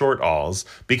or short-alls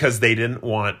because they didn't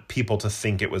want people to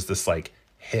think it was this like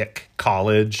hick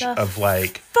college of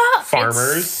like Fuck,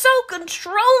 farmers. it's so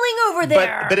controlling over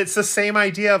there. But it's the same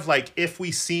idea of like if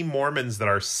we see Mormons that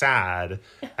are sad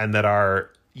and that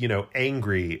are, you know,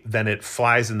 angry, then it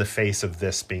flies in the face of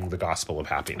this being the gospel of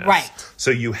happiness. Right. So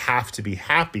you have to be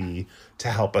happy to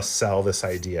help us sell this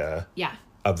idea yeah.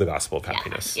 of the gospel of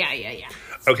happiness. Yeah.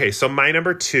 Okay, so my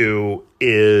number 2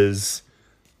 is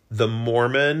the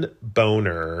Mormon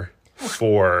boner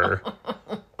for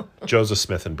Joseph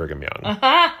Smith and Brigham Young.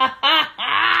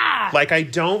 Like, I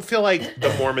don't feel like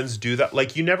the Mormons do that.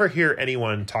 Like, you never hear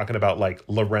anyone talking about, like,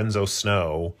 Lorenzo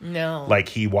Snow. No. Like,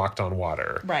 he walked on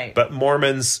water. Right. But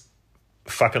Mormons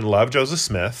fucking love Joseph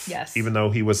Smith. Yes. Even though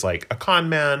he was, like, a con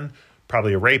man,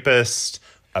 probably a rapist,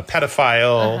 a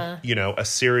pedophile, you know, a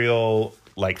serial,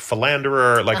 like,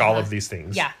 philanderer, like, all of these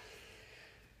things. Yeah.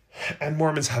 And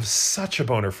Mormons have such a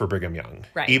boner for Brigham Young.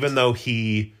 Right. Even though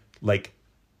he, like,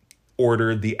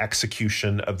 ordered the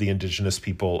execution of the indigenous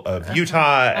people of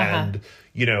Utah and,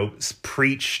 you know,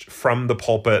 preached from the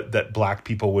pulpit that black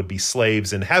people would be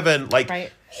slaves in heaven. Like,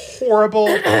 Right.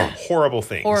 horrible, horrible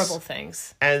things. Horrible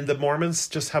things. And the Mormons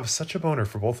just have such a boner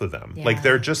for both of them. Yeah. Like,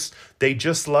 they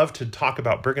just love to talk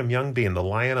about Brigham Young being the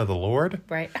Lion of the Lord.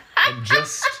 Right. And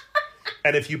just...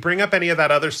 And if you bring up any of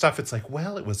that other stuff, it's like,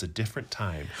 well, it was a different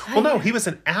time. Well, no, he was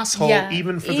an asshole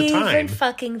even for the time. Even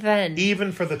fucking then.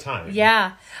 Even for the time.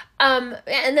 Yeah. And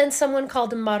then someone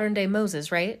called him modern day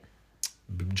Moses, right?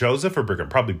 Joseph or Brigham?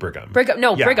 Probably Brigham.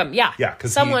 Brigham. Yeah. Yeah,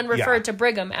 because someone referred to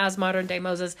Brigham as modern day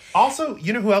Moses. Also,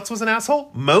 you know who else was an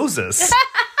asshole? Moses.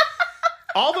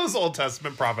 All those Old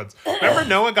Testament prophets. Remember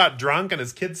Noah got drunk and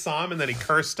his kids saw him and then he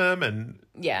cursed him and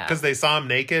Yeah. because they saw him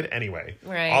naked. Anyway,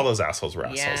 Right. all those assholes were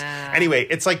assholes. Yeah. Anyway,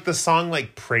 it's like the song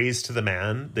like Praise to the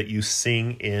Man that you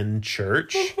sing in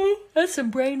church. That's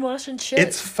some brainwashing shit.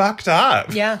 It's fucked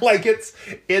up. Yeah. Like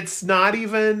it's not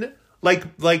even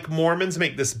like Mormons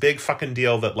make this big fucking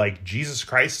deal that like Jesus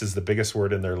Christ is the biggest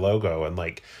word in their logo and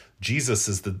like Jesus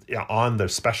is on their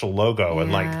special logo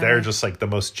and like they're just like the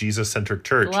most Jesus-centric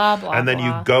church. Blah, blah, and then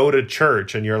blah. you go to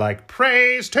church and you're like,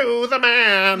 praise to the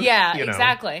man. Yeah, You know?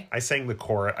 exactly. I sang the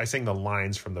chorus. I sang the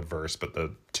lines from the verse, but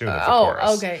the tune of the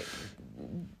chorus. Okay.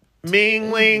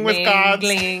 Mingling with God's.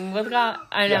 Mingling with God.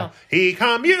 I know. Yeah. He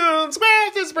communes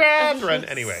with his brethren.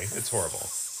 Anyway, it's horrible.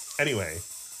 Anyway.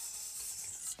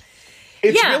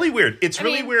 It's really weird. It's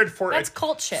really weird for that's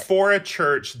cult shit. For a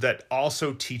church that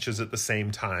also teaches at the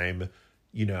same time,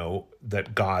 you know,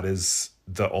 that God is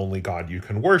the only God you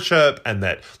can worship, and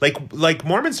that like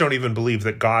Mormons don't even believe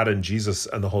that God and Jesus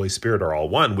and the Holy Spirit are all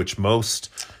one, which most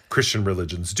Christian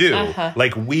religions do.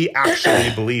 Like, we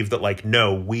actually believe that, like,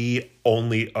 no, we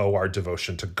only owe our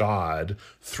devotion to God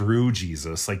through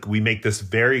Jesus. Like, we make this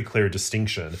very clear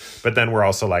distinction, but then we're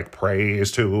also like,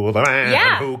 praise to the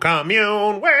man who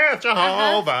commune with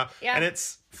Jehovah. And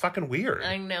it's fucking weird.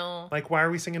 I know. Like, why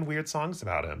are we singing weird songs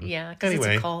about him? Yeah, because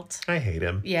anyway, it's a cult. I hate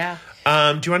him. Yeah.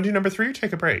 Do you want to do number 3 or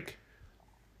take a break?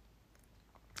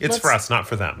 It's for us, not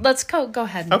for them. Let's go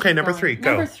ahead. And okay, number 3,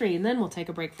 go. Number 3, and then we'll take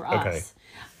a break for us.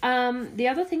 The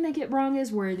other thing they get wrong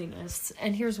is worthiness,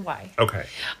 and here's why. Okay.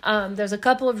 There's a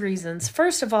couple of reasons.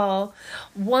 First of all,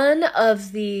 one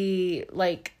of the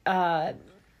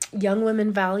young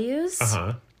women values is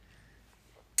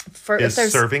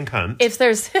serving cunt. If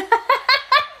there's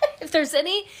if there's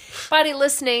anybody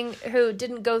listening who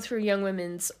didn't go through Young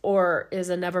Women's or is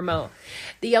a Never Mo,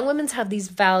 the Young Women's have these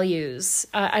values.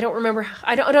 I don't remember.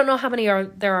 I don't know how many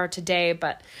there are today,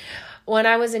 but when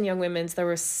I was in Young Women's, there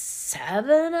were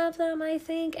 7 of them, I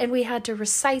think, and we had to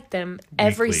recite them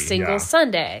every Weekly, single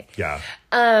Sunday. Yeah.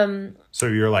 So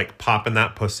you're like popping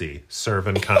that pussy,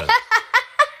 serving cunt.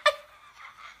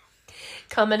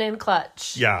 Coming in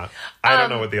clutch. Yeah. I don't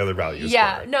know what the other values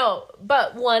Yeah, were. no,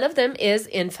 but one of them is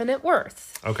infinite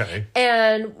worth. Okay.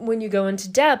 And when you go into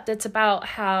depth, it's about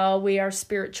how we are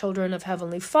spirit children of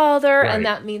Heavenly Father, Right. and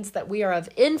that means that we are of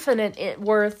infinite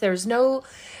worth. There's no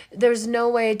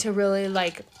way to really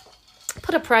like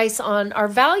put a price on our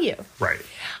value. Right.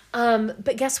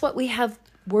 But guess what? We have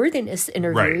worthiness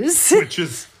interviews. Right. Which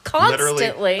is Constantly.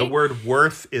 literally the word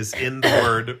worth is in the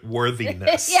word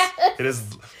worthiness. Yes. It is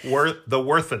the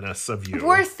worthiness of you.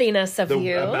 Worthiness of the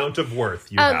you. amount of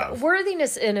worth you have.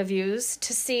 Worthiness interviews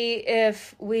to see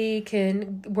if we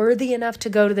can worthy enough to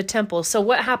go to the temple. So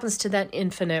what happens to that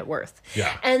infinite worth?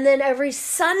 Yeah. And then every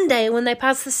Sunday when they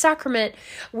pass the sacrament,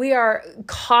 we are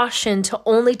cautioned to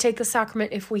only take the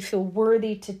sacrament if we feel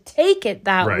worthy to take it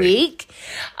that week.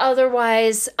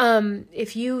 Otherwise,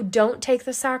 if you don't take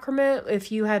the sacrament,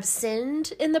 if you have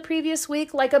sinned in the previous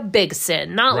week, like a big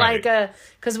sin, not like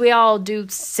because we all do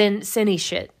sinny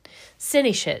shit.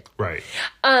 Right.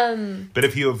 But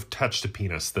if you have touched a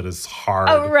penis that is hard.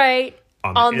 Oh, right.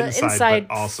 On the inside,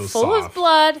 but also full soft, of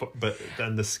blood, but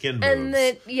then the skin moves, and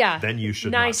then you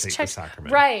should not take the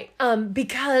sacrament, right?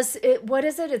 Because what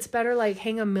is it? It's better like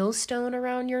hang a millstone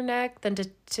around your neck than to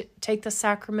take the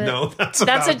sacrament. No, that's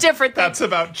a different thing. That's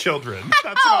about children.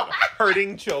 That's about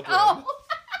hurting children.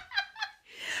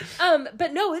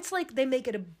 But no, it's like they make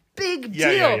it a big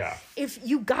deal. Yeah. If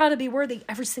you gotta be worthy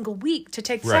every single week to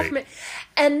take the sacrament,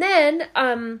 and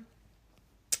then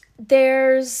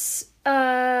there's.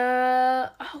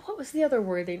 What was the other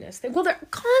worthiness thing? Well, they're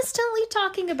constantly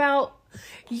talking about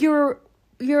your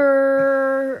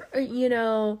are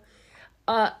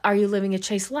you living a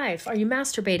chaste life? Are you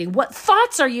masturbating? What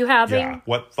thoughts are you having? Yeah,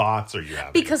 what thoughts are you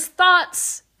having? Because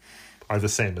thoughts are the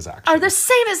same as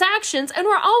actions. And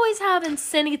we're always having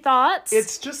sinny thoughts.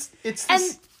 It's this.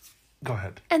 Go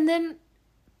ahead. And then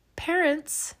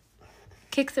parents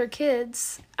kick their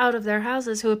kids out of their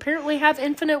houses who apparently have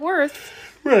infinite worth.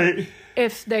 Right.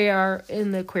 If they are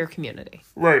in the queer community.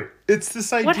 Right. It's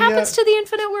this idea. What happens to the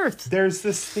infinite worth? There's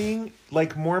this thing,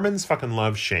 like Mormons fucking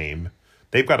love shame.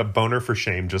 They've got a boner for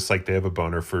shame just like they have a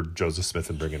boner for Joseph Smith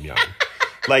and Brigham Young.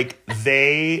 Like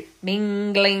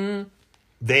Mingling.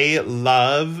 They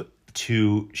love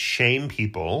to shame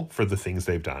people for the things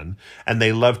they've done, and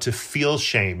they love to feel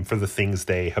shame for the things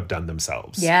they have done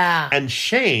themselves. Yeah. And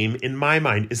shame, in my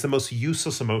mind, is the most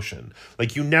useless emotion.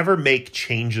 Like, you never make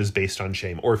changes based on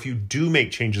shame, or if you do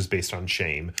make changes based on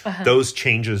shame, those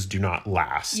changes do not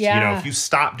last. Yeah. You know, if you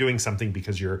stop doing something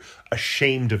because you're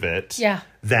ashamed of it,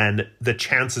 then the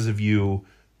chances of you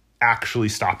actually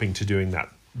stopping to doing that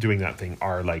thing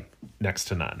are like next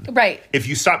to none. Right. If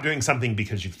you stop doing something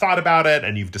because you've thought about it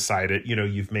and you've decided,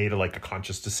 you've made a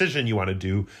conscious decision, you want to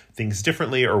do things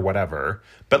differently or whatever.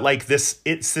 But like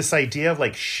it's this idea of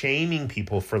like shaming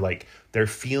people for like their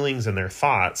feelings and their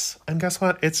thoughts. And guess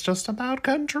what? It's just about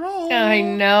control. I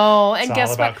know. And it's guess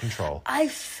all about what? Control. I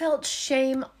felt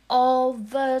shame all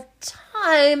the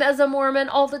time as a Mormon,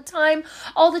 all the time.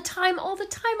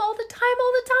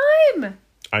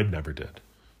 I never did.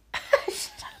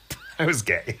 I was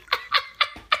gay.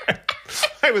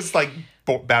 I was like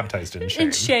baptized in shame.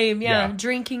 In shame, yeah. Yeah.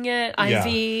 Drinking it, Yeah.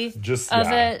 IV Just of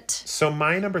yeah. it. So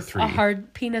my number 3. A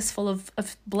hard penis full of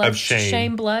blood. Of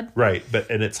shame. Blood. Right,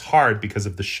 and it's hard because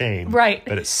of the shame. Right.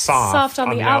 But it's soft on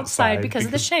the outside because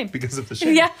of the shame. Because of the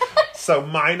shame. Yeah. So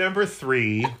my number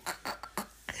 3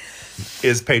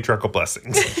 is patriarchal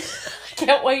blessings.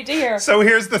 Can't wait to hear. So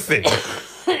here's the thing.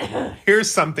 Here's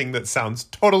something that sounds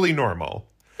totally normal.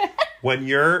 When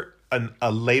you're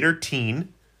a later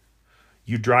teen,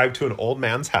 you drive to an old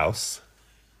man's house.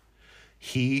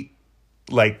 He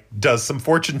like does some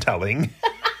fortune telling.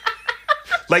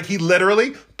 Like he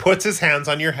literally puts his hands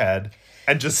on your head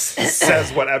and just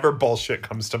says whatever bullshit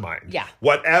comes to mind. Yeah.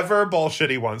 Whatever bullshit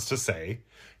he wants to say.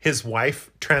 His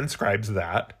wife transcribes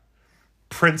that,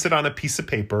 prints it on a piece of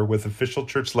paper with official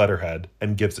church letterhead,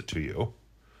 and gives it to you.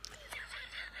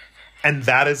 And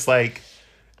that is like,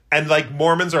 and like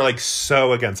Mormons are like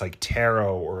so against like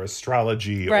tarot or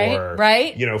astrology or,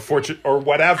 you know, fortune or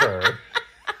whatever.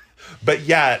 But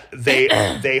yet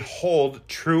they hold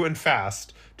true and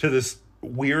fast to this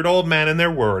weird old man in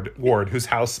their ward whose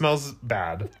house smells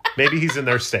bad. Maybe he's in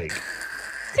their steak.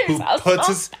 Who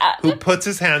puts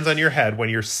his hands on your head when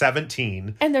you're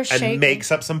 17 and they're shaking.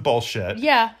 Makes up some bullshit.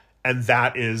 Yeah. And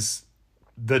that is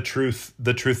the truth,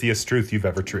 the truthiest truth you've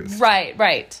ever truthed.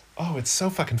 Right. Oh, it's so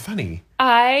fucking funny.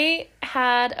 I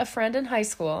had a friend in high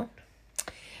school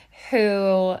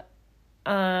who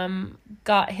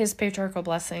got his patriarchal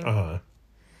blessing. Uh-huh.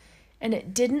 And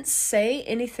it didn't say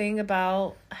anything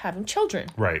about having children.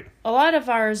 Right. A lot of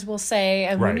ours will say,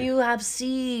 and when Right. you have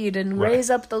seed and Right. raise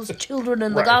up those children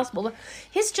in the Right. gospel.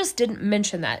 His just didn't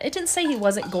mention that. It didn't say he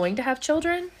wasn't going to have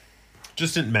children.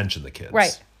 Just didn't mention the kids.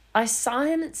 Right. I saw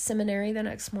him at seminary the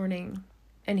next morning,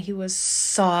 and he was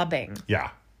sobbing Yeah.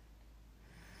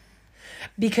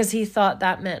 because he thought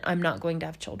that meant I'm not going to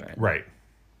have children. Right.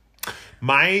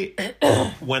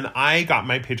 When I got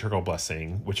my patriarchal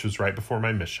blessing, which was right before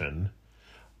my mission,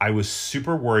 I was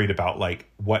super worried about like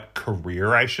what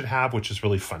career I should have, which is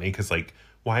really funny because like,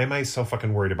 why am I so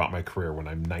fucking worried about my career when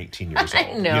I'm 19 years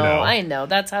old? I know.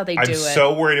 That's how they do it. I'm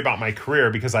so worried about my career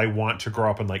because I want to grow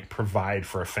up and like provide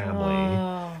for a family.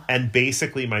 Oh. And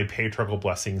basically my patriarchal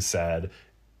blessing said,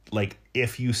 like,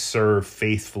 if you serve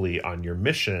faithfully on your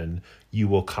mission, you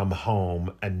will come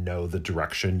home and know the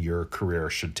direction your career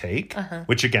should take.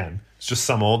 Which again, it's just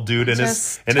some old dude in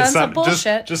his tons of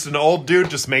bullshit. just an old dude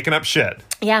just making up shit.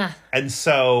 Yeah. And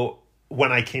so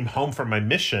when I came home from my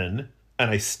mission and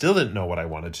I still didn't know what I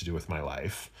wanted to do with my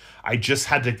life, I just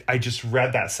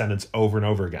read that sentence over and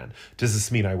over again. Does this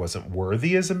mean I wasn't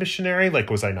worthy as a missionary? Like,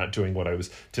 was I not doing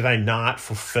did I not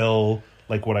fulfill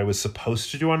like what I was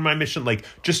supposed to do on my mission? Like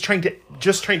just trying to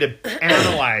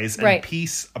analyze and Right.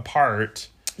 piece apart.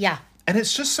 Yeah. And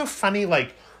it's just so funny.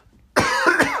 Like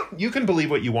you can believe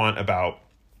what you want about,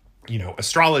 you know,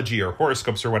 astrology or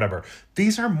horoscopes or whatever.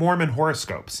 These are Mormon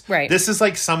horoscopes. Right. This is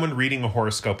like someone reading a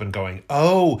horoscope and going,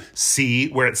 oh, see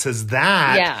where it says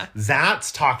that. Yeah.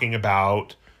 That's talking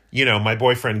about, you know, my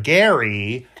boyfriend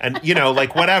Gary and, you know,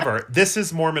 like whatever. This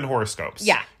is Mormon horoscopes.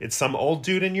 Yeah. It's some old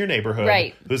dude in your neighborhood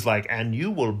Right. who's like, and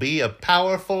you will be a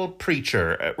powerful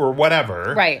preacher or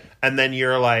whatever. Right. And then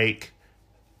you're like,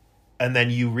 and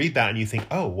then you read that and you think,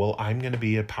 oh, well, I'm going to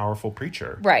be a powerful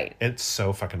preacher. Right. It's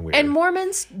so fucking weird. And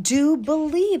Mormons do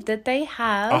believe that they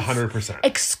have 100%.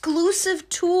 exclusive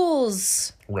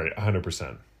tools Right,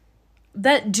 100%.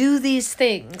 that do these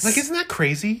things. Like, isn't that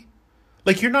crazy?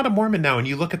 Like, you're not a Mormon now, and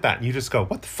you look at that and you just go,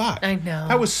 what the fuck? I know.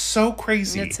 That was so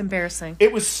crazy. It's embarrassing.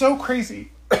 It was so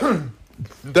crazy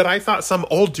that I thought some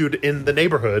old dude in the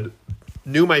neighborhood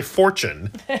knew my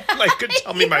fortune. Like, could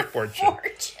tell me my fortune.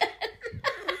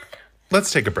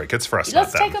 Let's take a break. It's for us,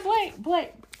 Let's not take them. a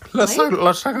break. Let's take a break.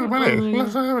 Let's take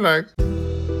a break.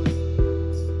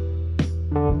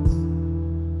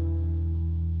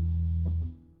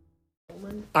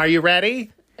 Are you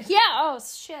ready? Yeah. Oh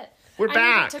shit. We're I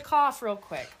back. need to cough real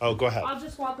quick. Oh, go ahead. I'll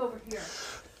just walk over here.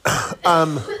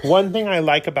 One thing I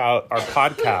like about our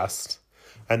podcast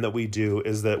and that we do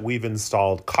is that we've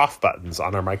installed cough buttons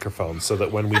on our microphones so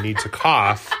that when we need to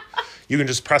cough, you can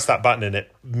just press that button and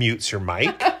it mutes your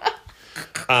mic.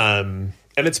 And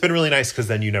it's been really nice because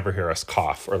then you never hear us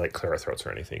cough or like clear our throats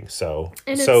or anything. So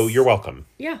you're welcome.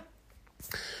 Yeah.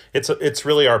 It's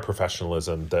really our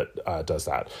professionalism that does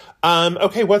that.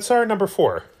 Okay, what's our number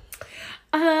 4?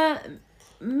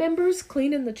 Members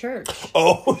cleaning the church.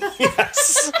 Oh,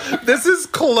 yes. This is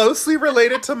closely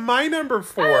related to my number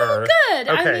 4. Oh, good.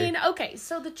 Okay. I mean, okay.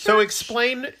 So the church. So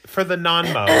explain for the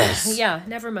non-Mo's. Yeah,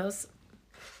 never Mo's.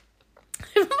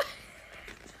 I'm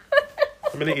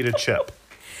going to eat a chip.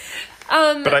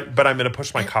 But I'm going to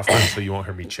push my cough button so you won't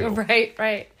hear me chew.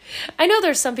 Right. I know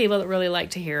there's some people that really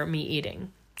like to hear me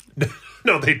eating.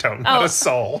 No, they don't. Not a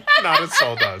soul. Not a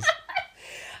soul does.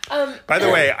 By the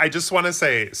way, I just want to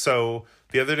say, so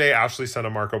the other day, Ashley sent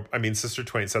Sister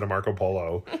Twain sent a Marco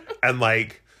Polo. And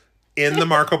like, in the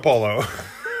Marco Polo,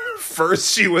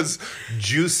 first she was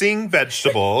juicing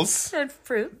vegetables. And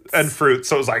fruit.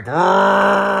 So it was like,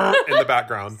 in the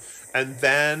background. And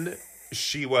then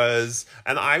she was,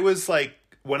 and I was like,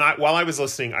 while I was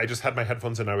listening, I just had my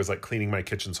headphones in and I was like cleaning my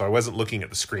kitchen. So I wasn't looking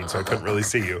at the screen, so I couldn't really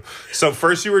see you. So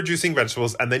first you were juicing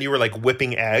vegetables and then you were like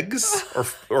whipping eggs or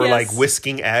Yes. like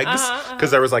whisking eggs. Because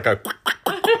there was like a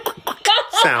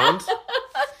sound.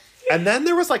 And then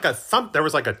there was like a thump. There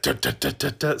was like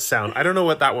a sound. I don't know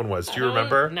what that one was. Do you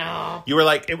remember? No. You were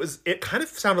like, it kind of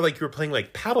sounded like you were playing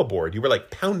like paddleboard. You were like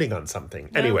pounding on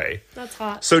something. Anyway. That's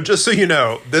hot. So just so you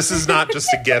know, this is not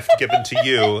just a gift given to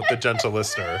you, the gentle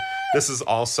listener. This is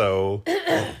also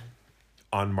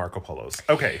on Marco Polos.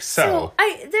 Okay, so there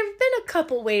have been a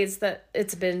couple ways that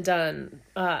it's been done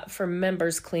for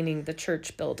members cleaning the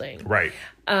church building. right.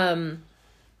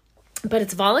 But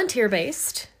it's volunteer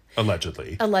based.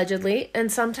 Allegedly.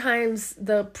 And sometimes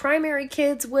the primary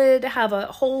kids would have a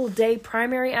whole day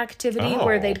primary activity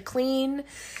where they'd clean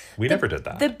We never did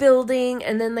that. the building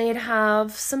and then they'd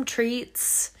have some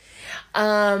treats.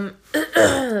 Do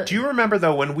you remember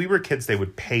though, when we were kids, they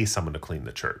would pay someone to clean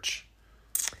the church?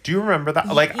 Do you remember that?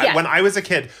 Like Yeah. when I was a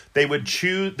kid, they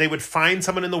would find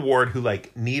someone in the ward who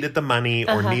like needed the money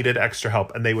or needed extra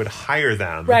help, and they would hire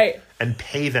them and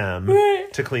pay them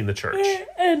to clean the church.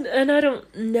 And I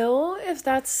don't know if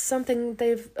that's something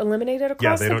they've eliminated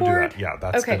across the board. Yeah, they don't do that. Yeah,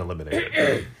 that's been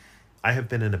eliminated. I have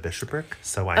been in a bishopric,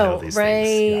 so I know these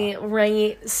things. Yeah.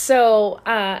 Right. So,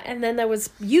 and then there was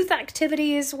youth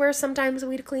activities where sometimes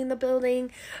we'd clean the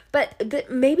building, but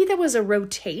maybe there was a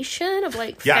rotation of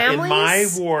like families. In my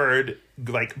ward,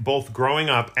 like both growing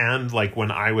up and like when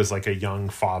I was like a young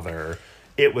father,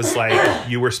 it was like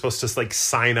you were supposed to like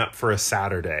sign up for a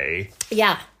Saturday.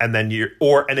 Yeah. And then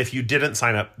and if you didn't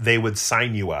sign up, they would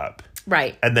sign you up.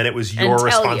 Right. And then it was your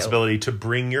responsibility to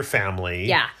bring your family.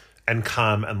 Yeah. And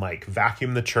come and like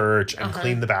vacuum the church and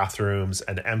clean the bathrooms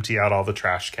and empty out all the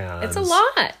trash cans. It's a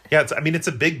lot. Yeah, it's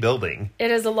a big building. It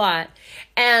is a lot.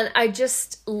 And I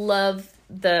just love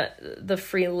the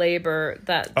free labor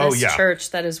that this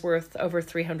church that is worth over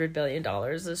 $300 billion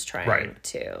is trying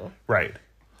to. Right.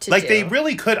 Like they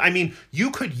really could. I mean, you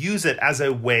could use it as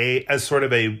a way, as sort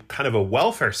of a kind of a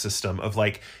welfare system of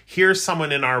like, here's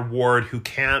someone in our ward who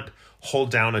can't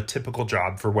hold down a typical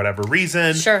job for whatever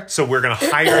reason. Sure. So we're going to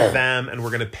hire them and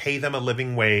we're going to pay them a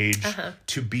living wage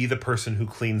to be the person who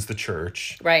cleans the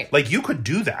church. Right. Like you could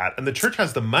do that, and the church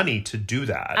has the money to do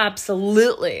that.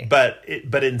 Absolutely. But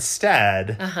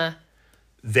instead,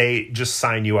 they just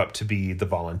sign you up to be the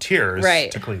volunteers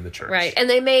to clean the church. Right. And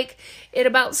they make it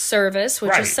about service,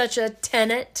 which is such a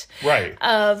tenet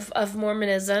of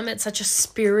Mormonism. It's such a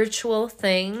spiritual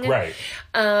thing. Right.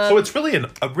 So it's really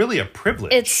a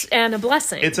privilege. And a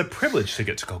blessing. It's a privilege to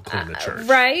get to go clean the church.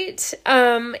 Right.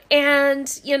 And,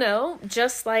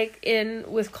 just like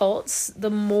with cults,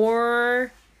 the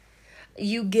more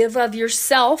you give of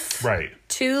yourself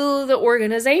to the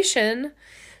organization,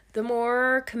 the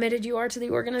more committed you are to the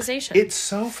organization. It's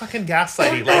so fucking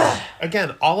gaslighty. Like,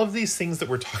 again, all of these things that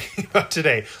we're talking about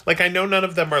today, like, I know none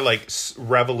of them are, like,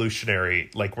 revolutionary.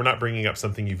 Like, we're not bringing up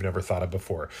something you've never thought of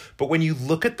before. But when you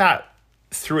look at that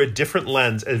through a different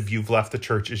lens as you've left the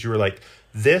church, is you're like,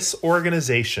 this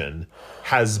organization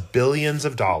has billions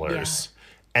of dollars,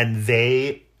 and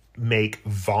they make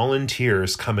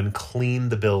volunteers come and clean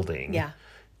the building. Yeah.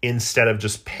 Instead of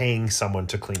just paying someone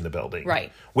to clean the building.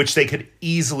 Right. Which they could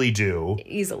easily do.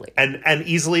 Easily. And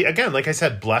easily, again, like I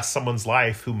said, bless someone's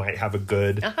life who might have a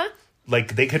good,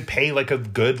 like they could pay like a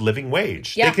good living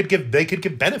wage. Yeah. They could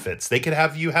give benefits. They could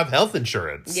have you have health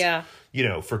insurance. Yeah.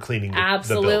 For cleaning the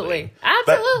Absolutely. building.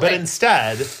 Absolutely. But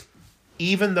instead,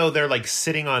 even though they're like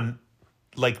sitting on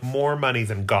like more money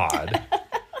than God,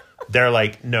 they're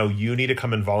like, no, you need to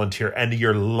come and volunteer, and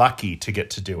you're lucky to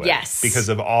get to do it. Yes. Because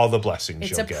of all the blessings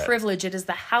you'll get. It's a privilege. It is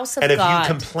the house of God. And God. if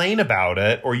you complain about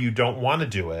it or you don't want to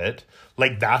do it,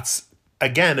 like that's,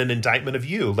 again, an indictment of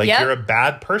you. Like you're a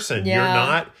bad person.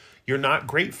 Yeah. You're not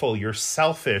grateful. You're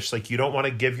selfish. Like you don't want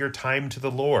to give your time to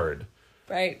the Lord.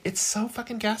 Right. It's so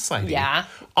fucking gaslighting. Yeah.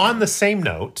 On the same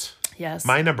note, yes.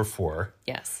 My number 4.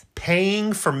 Yes.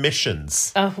 Paying for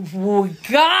missions. Oh,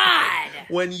 God.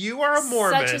 When you are a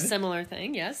Mormon. Such a similar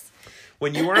thing, yes.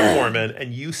 When you are a Mormon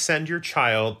and you send your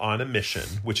child on a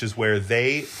mission, which is where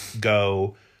they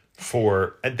go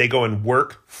and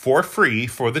work for free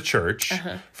for the church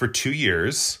for 2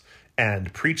 years,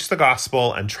 and preach the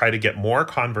gospel and try to get more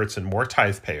converts and more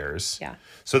tithe payers. Yeah.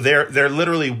 So they're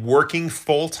literally working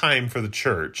full time for the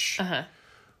church.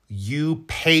 You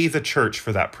pay the church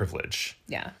for that privilege.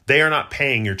 Yeah. They are not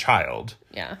paying your child.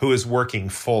 Yeah. Who is working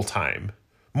full time,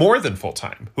 more than full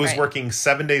time, who is Right. working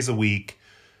 7 days a week,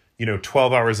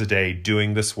 12 hours a day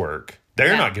doing this work.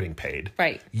 They're Yeah. not getting paid.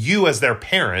 Right. You, as their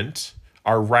parent,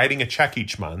 are writing a check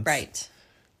each month. Right.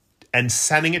 And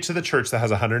sending it to the church that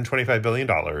has $125 billion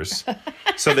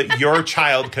so that your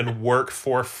child can work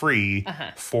for free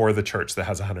for the church that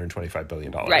has $125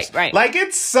 billion. Right. Like,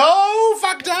 it's so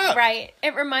fucked up. Right.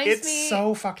 It reminds It's me.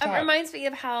 so fucked up. It reminds me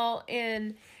of how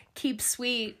in Keep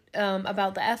Sweet,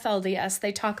 about the FLDS,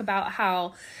 they talk about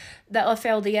how the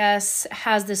FLDS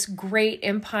has this great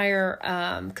empire,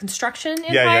 construction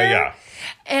empire. Yeah.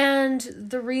 And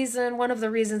one of the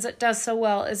reasons it does so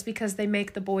well is because they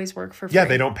make the boys work for free. Yeah,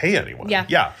 they don't pay anyone.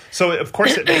 Yeah. So, of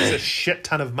course, it makes a shit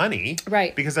ton of money.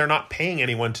 Right. Because they're not paying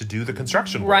anyone to do the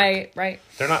construction work. Right.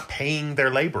 They're not paying their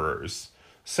laborers.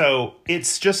 So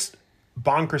it's just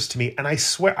bonkers to me. And I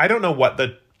swear, I don't know what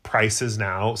the price is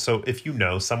now. So if you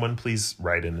know someone, please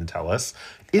write in and tell us.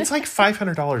 It's like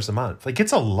 $500 a month. Like,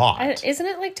 it's a lot. Isn't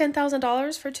it like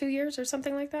 $10,000 for 2 years or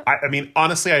something like that? I mean,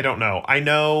 honestly, I don't know. I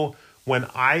know when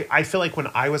I feel like when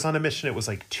I was on a mission, it was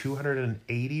like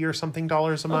 $280 or something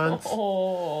a month.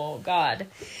 Oh, God.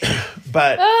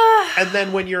 But, and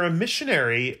then when you're a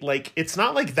missionary, like, it's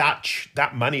not like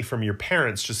that money from your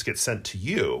parents just gets sent to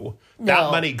you. No.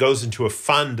 That money goes into a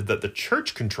fund that the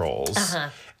church controls.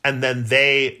 And then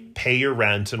they pay your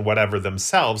rent and whatever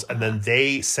themselves. And then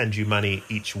they send you money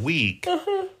each week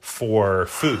for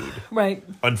food. Right.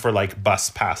 And for like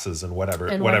bus passes and whatever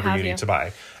And what have you you. need to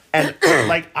buy. And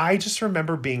like, I just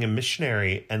remember being a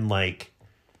missionary and like,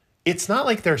 it's not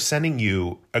like they're sending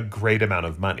you a great amount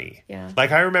of money. Yeah.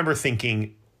 Like, I remember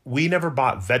thinking, we never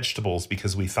bought vegetables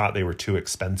because we thought they were too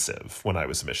expensive when I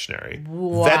was a missionary.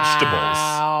 Wow. Vegetables,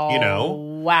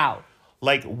 Wow.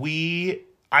 Like,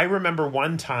 I remember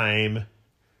one time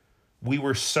we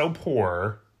were so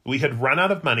poor, we had run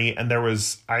out of money, and I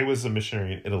was a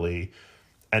missionary in Italy.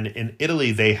 And in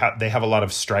Italy, they have a lot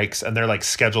of strikes, and they're like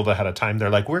scheduled ahead of time. They're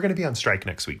like, we're going to be on strike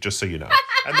next week, just so you know.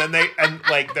 And then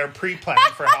they're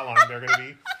pre-planned for how long they're going to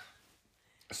be.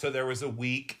 So there was a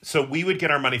week. So we would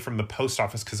get our money from the post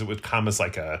office because it would come as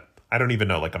like I don't even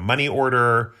know, like a money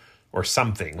order or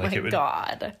something. Like, it would.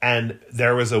 God. And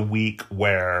there was a week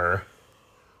where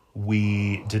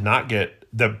we did not get.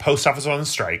 The post office was on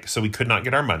strike, so we could not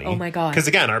get our money. Oh, my God. Because,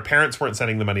 again, our parents weren't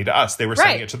sending the money to us. They were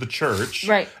sending it to the church.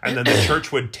 Right. And then the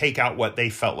church would take out what they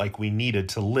felt like we needed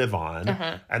to live on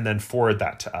and then forward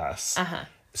that to us.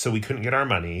 So we couldn't get our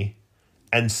money.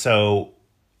 And so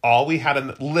all we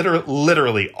had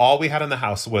literally all we had in the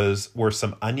house were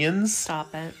some onions.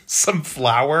 Stop it. Some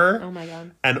flour. Oh, my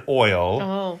God. And oil.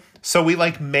 Oh. So we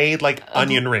made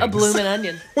onion rings. A bloomin'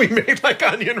 onion. We made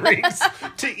onion rings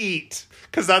to eat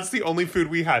because that's the only food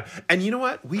we had. And you know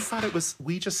what? We thought it was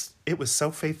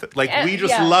so faithful. We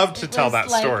just loved to tell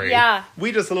that story. Yeah.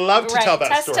 We just loved to tell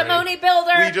that story. Testimony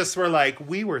builder. We just were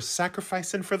we were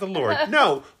sacrificing for the Lord.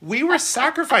 No, we were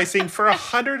sacrificing for a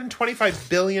 $125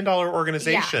 billion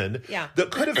organization that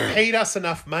could have paid us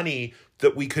enough money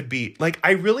that we could be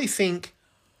I really think,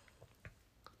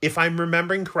 if I'm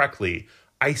remembering correctly,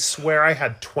 I swear I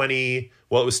had 20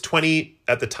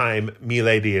 at the time, mille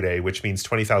lire, which means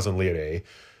 20,000 lire.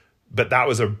 But that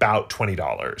was about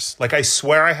 $20. I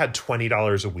swear I had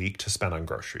 $20 a week to spend on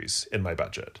groceries in my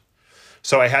budget.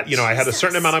 So I had, I had a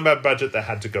certain amount of my budget that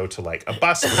had to go to a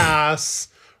bus pass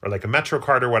or a Metro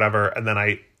card or whatever. And then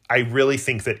I really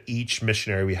think that each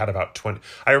missionary, we had about 20.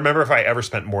 I remember if I ever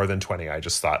spent more than 20, I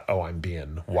just thought, oh, I'm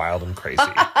being wild and crazy.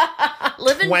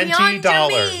 Living beyond your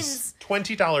means.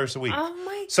 $20 a week. Oh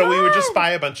my God. So we would just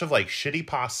buy a bunch of shitty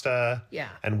pasta. Yeah.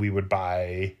 And we would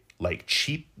buy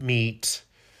cheap meat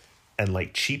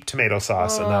and cheap tomato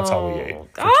sauce. And that's all we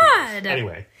ate. God.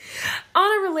 Anyway.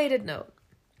 On a related note.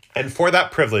 And for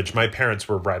that privilege, my parents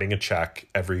were writing a check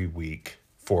every week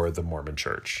for the Mormon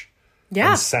Church.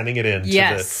 Yeah. And sending it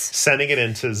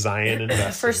into Zion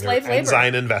Investing. For slave labor. And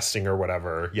Zion Investing or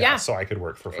whatever. Yeah. So I could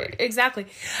work for free. Exactly.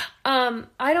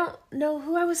 I don't know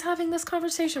who I was having this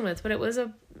conversation with, but it was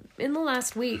in the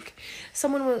last week.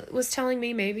 Someone was telling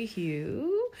me, maybe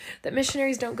Hugh, that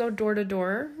missionaries don't go door to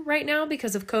door right now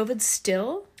because of COVID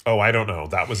still. Oh, I don't know.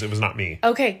 It was not me.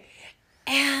 Okay.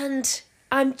 And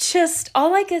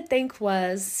all I could think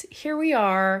was, here we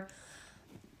are,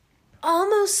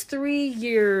 almost 3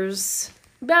 years,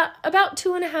 about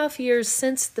 2.5 years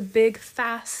since the big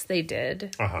fast they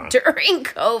did during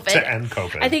COVID. To end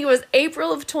COVID. I think it was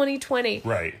April of 2020.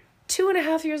 Right.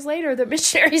 2.5 years later, the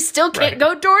missionaries still can't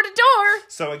go door to door.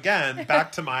 So again,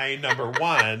 back to my number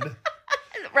one.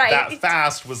 Right. That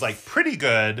fast was like pretty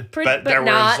good, but there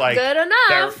was like good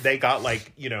enough. they got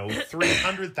like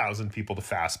 300,000 people to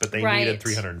fast, but they needed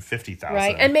 350,000.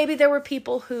 Right, and maybe there were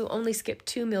people who only skipped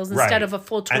 2 meals instead of a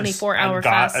full 24-hour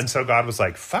fast. And so God was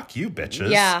like, "Fuck you,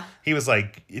 bitches." Yeah. He was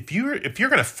like, "If you're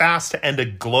gonna fast to end a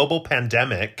global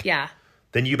pandemic,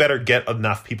 then you better get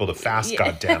enough people to fast.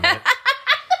 God damn it."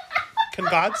 Can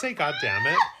God say "God damn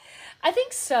it"? I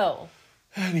think so.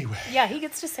 Anyway. Yeah, he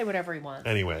gets to say whatever he wants.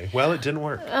 Anyway, well, it didn't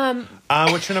work.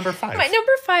 What's your number 5? My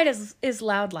number 5 is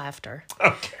loud laughter.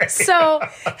 Okay. So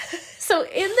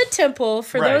in the temple,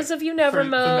 for those of you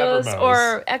never-mos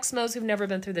or ex-mos who've never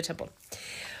been through the temple,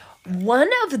 one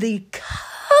of the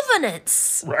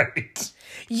covenants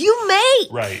you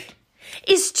make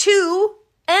is to,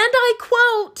 and I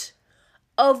quote,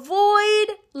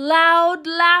 avoid loud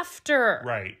laughter.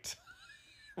 Right.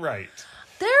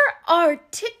 There are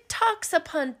TikToks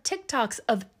upon TikToks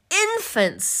of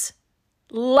infants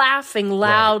laughing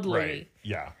loudly Right.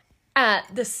 Yeah. at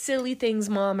the silly things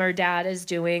mom or dad is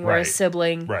doing or a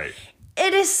sibling. Right.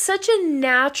 It is such a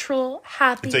natural,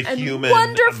 happy, It's a and human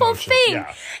wonderful emotion. thing.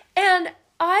 Yeah. And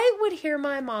I would hear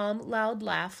my mom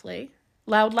laugh loudly.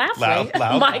 Loud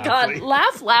My God,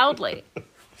 laugh loudly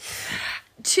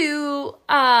to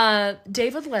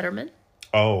David Letterman.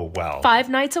 Oh, well. 5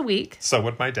 nights a week. So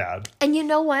would my dad. And you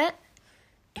know what?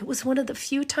 It was one of the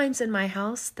few times in my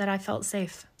house that I felt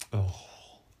safe. Oh,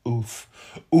 oof.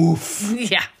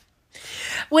 Yeah.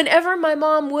 Whenever my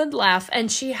mom would laugh, and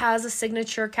she has a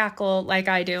signature cackle like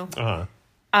I do,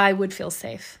 I would feel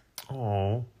safe.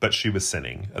 Oh, but she was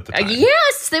sinning at the time.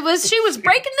 Yes, she was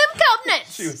breaking them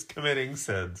covenants. She was committing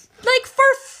sins. Like, for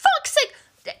fuck's sake.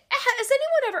 Has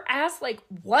anyone ever asked, like,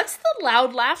 what's the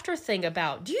loud laughter thing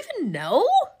about? Do you even know?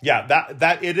 Yeah,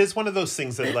 that it is one of those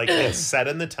things that, like, it's said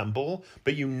in the temple,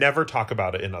 but you never talk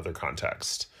about it in other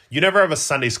context. You never have a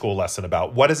Sunday school lesson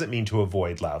about what does it mean to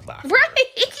avoid loud laughter. Right,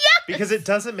 yeah. Because it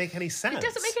doesn't make any sense. It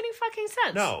doesn't make any fucking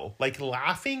sense. No, like,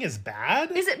 laughing is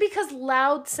bad? Is it because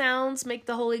loud sounds make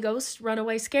the Holy Ghost run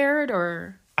away scared,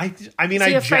 or... I mean,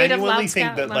 I genuinely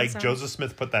think that, like, sound? Joseph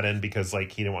Smith put that in because,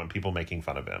 like, he didn't want people making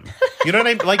fun of him. You know what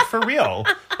I mean? Like, for real.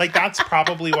 Like, that's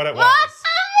probably what it was.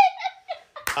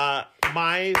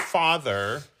 My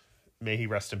father, may he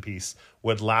rest in peace,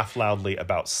 would laugh loudly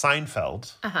about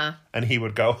Seinfeld. And he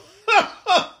would go,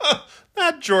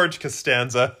 that George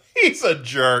Costanza, he's a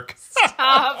jerk.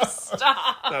 Stop.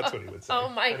 That's what he would say. Oh,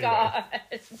 my God.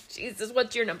 Jesus,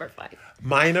 what's your number 5?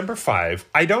 My number 5,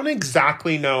 I don't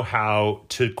exactly know how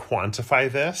to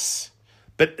quantify this,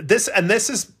 but this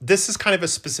is kind of a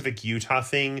specific Utah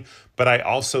thing, but I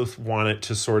also want it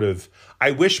to sort of,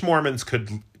 I wish Mormons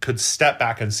could step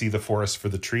back and see the forest for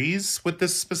the trees with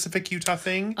this specific Utah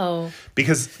thing. Oh.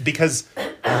 Because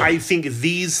I think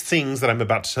these things that I'm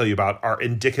about to tell you about are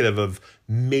indicative of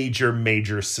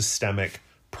major systemic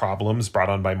problems brought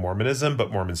on by Mormonism, but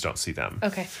Mormons don't see them.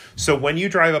 Okay. So when you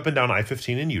drive up and down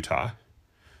I-15 in Utah,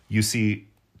 you see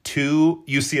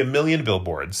a million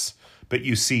billboards, but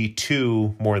you see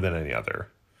 2 more than any other.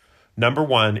 Number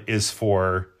 1 is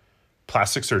for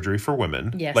plastic surgery for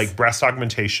women. Yes. Like breast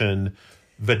augmentation,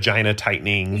 vagina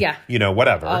tightening,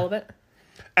 whatever. All of it.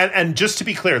 And just to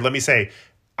be clear, let me say,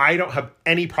 I don't have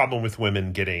any problem with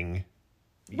women getting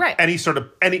any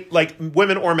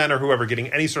women or men or whoever getting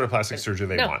any sort of plastic surgery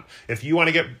they want. If you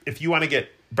want to get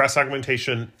breast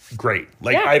augmentation, great.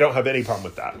 I don't have any problem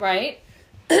with that. Right.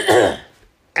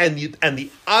 And the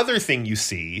other thing you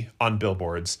see on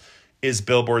billboards is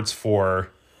billboards for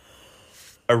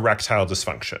erectile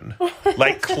dysfunction,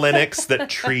 like clinics that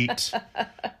treat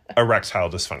erectile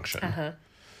dysfunction.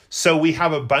 So we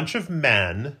have a bunch of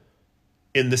men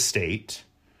in the state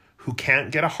who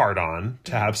can't get a hard-on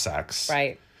to have sex.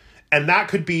 Right. And that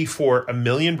could be for a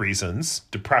million reasons.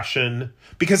 Depression.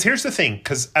 Because here's the thing,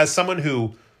 because as someone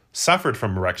who suffered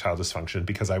from erectile dysfunction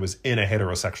because I was in a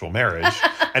heterosexual marriage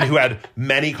and who had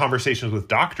many conversations with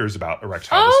doctors about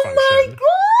erectile dysfunction. My God.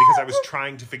 Because I was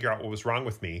trying to figure out what was wrong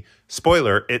with me.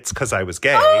 Spoiler, it's because I was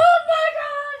gay. Oh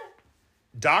my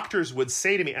God. Doctors would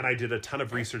say to me, and I did a ton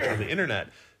of research on the internet,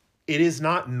 it is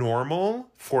not normal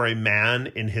for a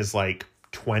man in his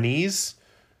 20s,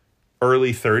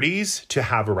 early 30s to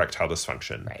have erectile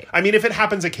dysfunction. Right. I mean, if it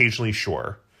happens occasionally,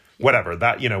 sure. Whatever.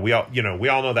 That, we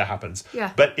all know that happens.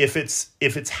 Yeah. But if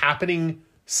it's happening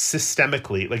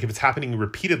systemically, like if it's happening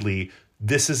repeatedly,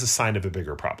 this is a sign of a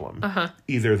bigger problem.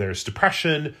 Either there's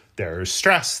depression, there's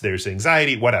stress, there's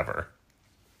anxiety, whatever.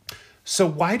 So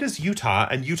why does Utah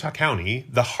and Utah County,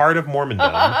 the heart of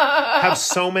Mormondom, have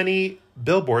so many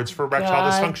billboards for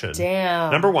erectile dysfunction.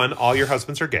 Damn. Number one, all your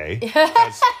husbands are gay.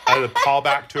 As a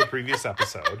callback to a previous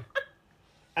episode.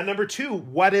 And number two,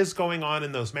 what is going on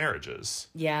in those marriages?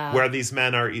 Yeah. Where these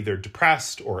men are either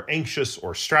depressed or anxious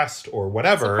or stressed or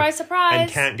whatever. Surprise, surprise. And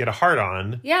can't get a hard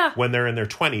on Yeah. when they're in their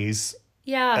 20s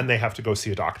Yeah. and they have to go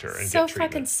see a doctor and so get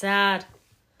treatment. fucking sad.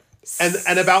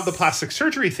 And about the plastic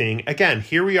surgery thing, again,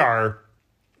 here we are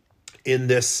in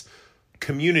this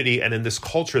community and in this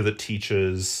culture that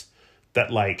teaches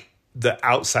that, like, the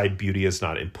outside beauty is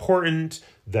not important,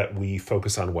 that we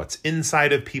focus on what's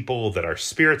inside of people, that our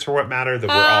spirits are what matter, that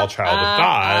we're all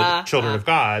children of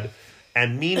God.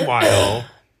 And meanwhile,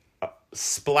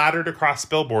 splattered across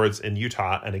billboards in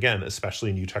Utah, and again, especially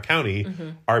in Utah County,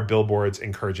 are billboards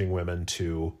encouraging women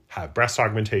to have breast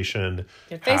augmentation,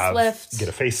 Get a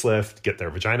facelift, get their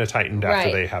vagina tightened after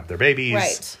Right. they have their babies.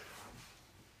 Right.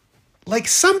 Like,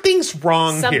 something's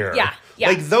wrong here. Yeah.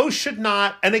 Like, those should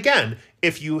not. And again,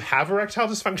 if you have erectile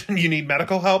dysfunction, you need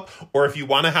medical help, or if you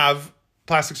want to have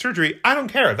plastic surgery, I don't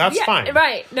care. That's fine.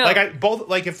 Right. No. Like,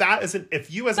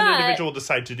 if you as an individual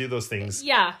decide to do those things,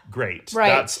 great.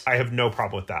 Right. I have no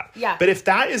problem with that. Yeah. But if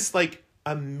that is like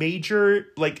a major,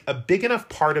 like a big enough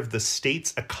part of the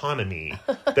state's economy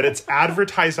that it's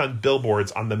advertised on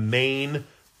billboards on the main,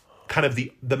 kind of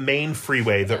the main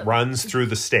freeway that runs through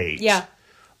the state. Yeah.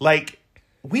 Like,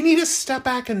 we need to step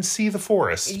back and see the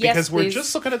forest because we're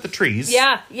just looking at the trees.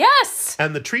 Yeah. Yes.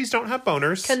 And the trees don't have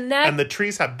boners. Connect. And the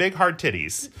trees have big hard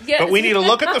titties. Yes. But we need to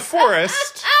look at the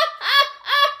forest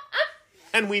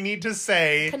and we need to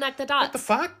say, Connect the dots. what the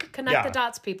fuck? Connect the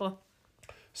dots, people.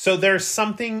 So there's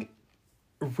something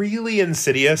really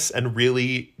insidious and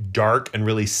really dark and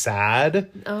really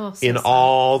sad in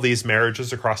all these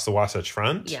marriages across the Wasatch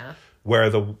Front. Yeah.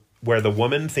 Where the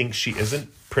woman thinks she isn't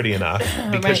pretty enough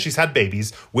because Right. she's had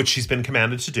babies, which she's been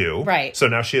commanded to do. Right. So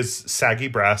now she has saggy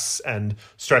breasts and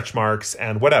stretch marks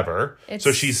and whatever.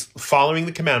 So she's following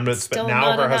the commandments, but still now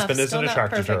not her enough. husband isn't Still not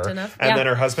attracted to her. perfect enough. And Yeah. then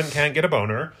her husband can't get a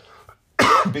boner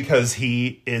because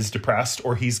he is depressed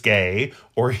or he's gay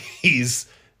or he's,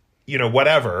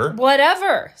 whatever.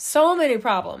 Whatever. So many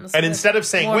problems. And instead of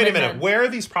saying, wait a minute, men. where are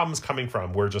these problems coming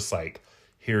from? We're just like,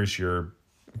 here's your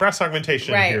breast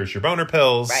augmentation, Right. here's your boner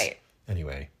pills. Right.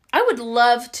 Anyway. I would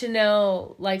love to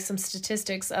know, like, some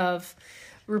statistics of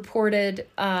reported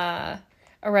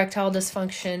erectile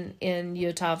dysfunction in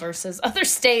Utah versus other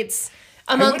states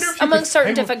among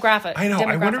certain demographics. I know.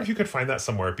 I wonder if you could find that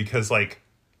somewhere because, like,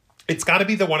 it's got to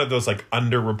be one of those, like,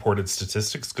 underreported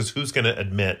statistics because who's going to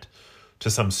admit to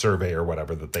some survey or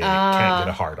whatever that they can't get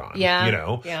a hard on?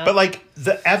 Yeah. Yeah. But, like,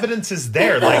 the evidence is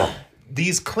there. Like,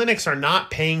 these clinics are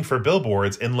not paying for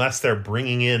billboards unless they're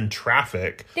bringing in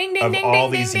traffic of all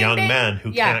these young men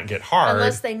who can't get hard.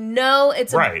 Unless they know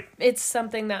it's Right. it's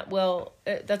something that will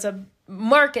that's a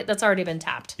market that's already been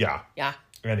tapped. Yeah. Yeah.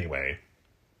 Anyway.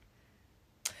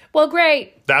 Well,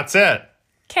 great. That's it.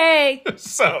 Okay.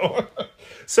 So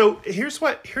here's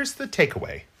the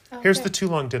takeaway. Here's the too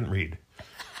long didn't read.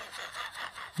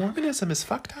 Mormonism is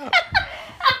fucked up.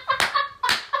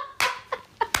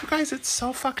 You guys, it's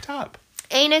so fucked up.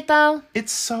 Ain't it though?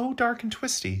 It's so dark and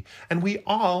twisty. And we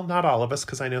all, not all of us,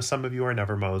 because I know some of you are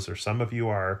never Mo's or some of you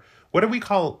are, what do we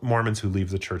call Mormons who leave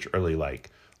the church early? Like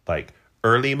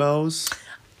early Mo's?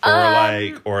 Or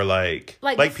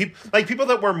people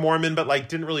that were Mormon but like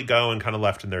didn't really go and kind of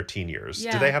left in their teen years.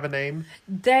 Yeah. Do they have a name?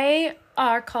 They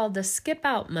are called the skip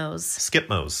out Mo's. Skip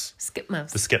Mo's. Skip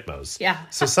Mo's. The Skip Mo's. Yeah.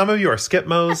 So some of you are Skip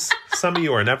Mo's, some of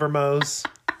you are never Mo's.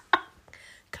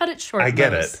 Cut it short. I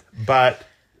get Mo's. it.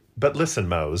 But listen,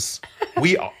 Mo's,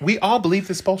 we all believe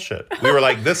this bullshit. We were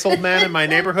like, this old man in my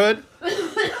neighborhood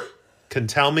can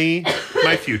tell me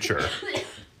my future.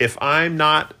 If I'm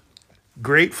not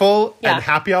grateful and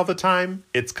happy all the time,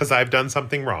 it's because I've done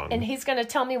something wrong. And he's going to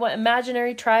tell me what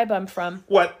imaginary tribe I'm from.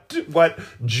 What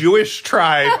Jewish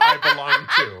tribe I belong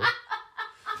to.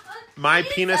 My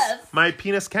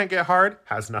penis can't get hard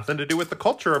has nothing to do with the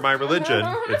culture or my religion.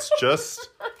 It's just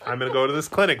I'm going to go to this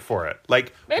clinic for it.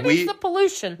 Like Maybe it's the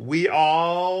pollution. We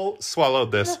all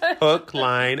swallowed this hook,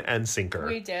 line, and sinker.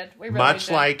 We did. We really Much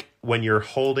did. like when you're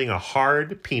holding a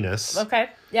hard penis. Okay.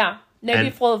 Yeah.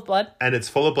 Maybe full of blood. And it's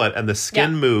full of blood. And the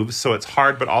skin moves, so it's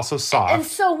hard but also soft. And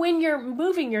so when you're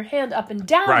moving your hand up and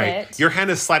down it. Your hand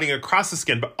is sliding across the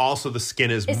skin, but also the skin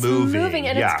is It's moving.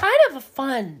 and it's kind of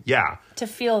fun to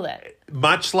feel that.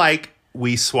 Much like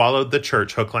we swallowed the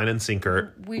church hook, line, and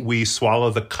sinker, we swallow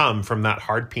the cum from that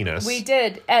hard penis. We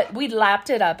did. We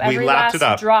lapped it up. Every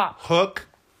last drop. Hook,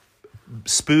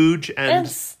 spooge, and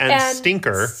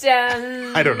stinker.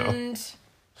 I don't know.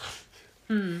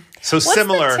 So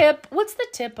similar. What's the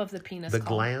tip of the penis The called?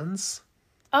 glands?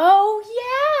 Oh,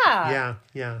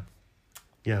 Yeah.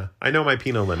 I know my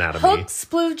penal anatomy. Hook,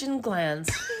 splooge, and glands.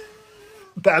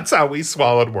 That's how we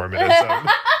swallowed Mormonism.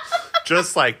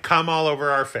 Just like come all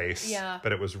over our face. Yeah.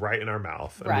 But it was right in our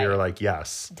mouth. And we Right. were like,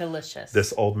 yes. Delicious.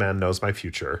 This old man knows my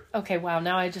future. Okay, wow.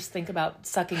 Now I just think about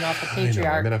sucking off a I know, I'm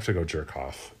patriarch. going to have to go jerk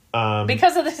off.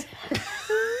 Because of this.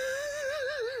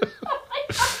 Okay,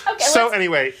 So let's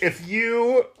anyway, if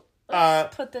you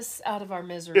put this out of our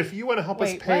misery. if you want to help us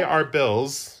Wait, pay what? our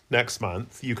bills next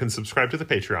month, you can subscribe to the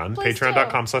Patreon, Please do.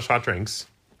 patreon.com/hotdrinks.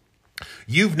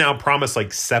 You've now promised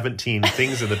like 17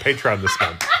 things in the Patreon this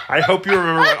month. I hope you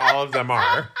remember what all of them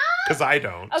are, because I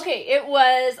don't. Okay, it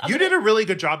was. You did a really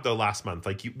good job though last month.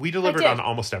 Like we delivered did. on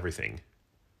almost everything.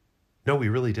 No, we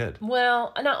really did.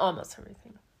 Well, not almost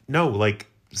everything. No, like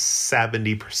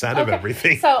 70% of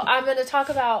everything. So I'm going to talk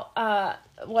about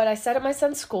what I said at my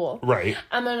son's school. Right.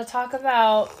 I'm going to talk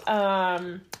about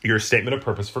Your statement of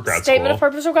purpose for grad statement school. of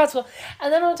purpose for grad school,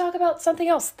 and then I'm going to talk about something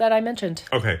else that I mentioned.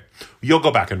 Okay. You'll go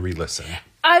back and re-listen.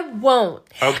 I won't.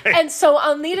 Okay. And so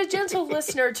I'll need a gentle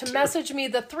listener to message me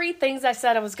the 3 things I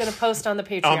said I was going to post on the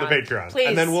Patreon. On the Patreon. Please.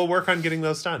 And then we'll work on getting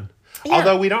those done. Yeah.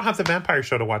 Although we don't have the vampire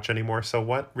show to watch anymore, so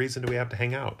what reason do we have to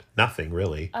hang out? Nothing,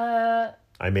 really. I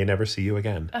may never see you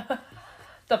again.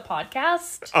 The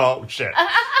podcast? Oh, shit.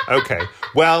 Okay.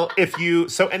 Well,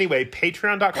 so anyway,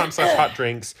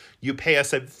 patreon.com/hotdrinks, you pay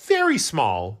us a very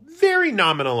small, very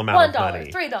nominal amount of $1,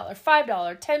 money. $3,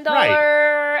 $5, $10,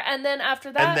 Right. and then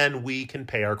after that, And then we can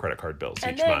pay our credit card bills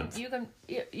and each then month. you can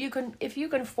if you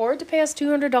can afford to pay us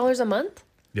 $200 a month,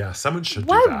 Yeah, someone should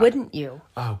do why that. wouldn't you?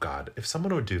 Oh, God. If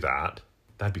someone would do that,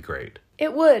 that'd be great.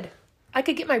 It would. I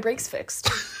could get my brakes fixed.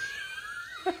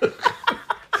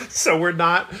 So we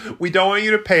don't want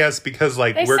you to pay us because,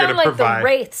 like, They we're going sound to like provide. the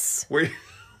Wraiths. We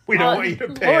don't want you to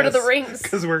pay Lord us of the Rings.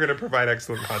 because we're going to provide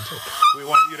excellent content. We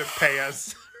want you to pay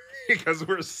us because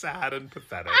we're sad and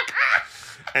pathetic.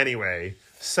 Anyway,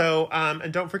 so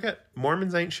and don't forget,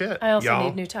 Mormons ain't shit. I also y'all.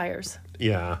 need new tires.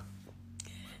 Yeah,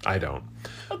 I don't.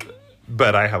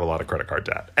 But I have a lot of credit card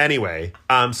debt. Anyway,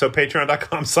 so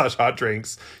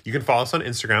patreon.com/hotdrinks. You can follow us on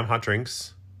Instagram, Hot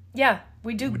Drinks. Yeah,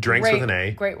 we do Drinks great, with an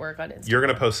A. Great work on Instagram. You're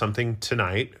going to post something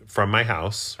tonight from my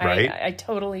house, right? I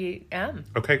totally am.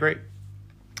 Okay, great.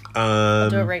 I'll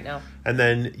do it right now. And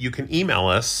then you can email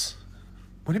us.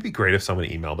 Wouldn't it be great if someone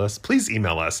emailed us? Please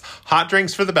email us.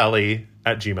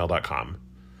 hotdrinksforthebelly@gmail.com.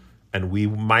 And we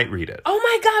might read it. Oh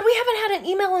my God, we haven't had an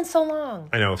email in so long.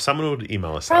 I know. If someone would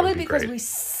email us, Probably that would be because great. we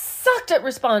sucked at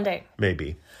responding.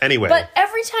 Maybe. Anyway. But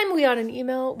every time we got an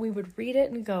email, we would read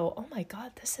it and go, oh my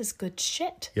God, this is good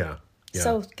shit. Yeah.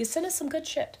 So send us some good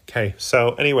shit. Okay.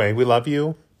 So anyway, we love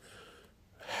you.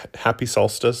 Happy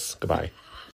solstice. Goodbye.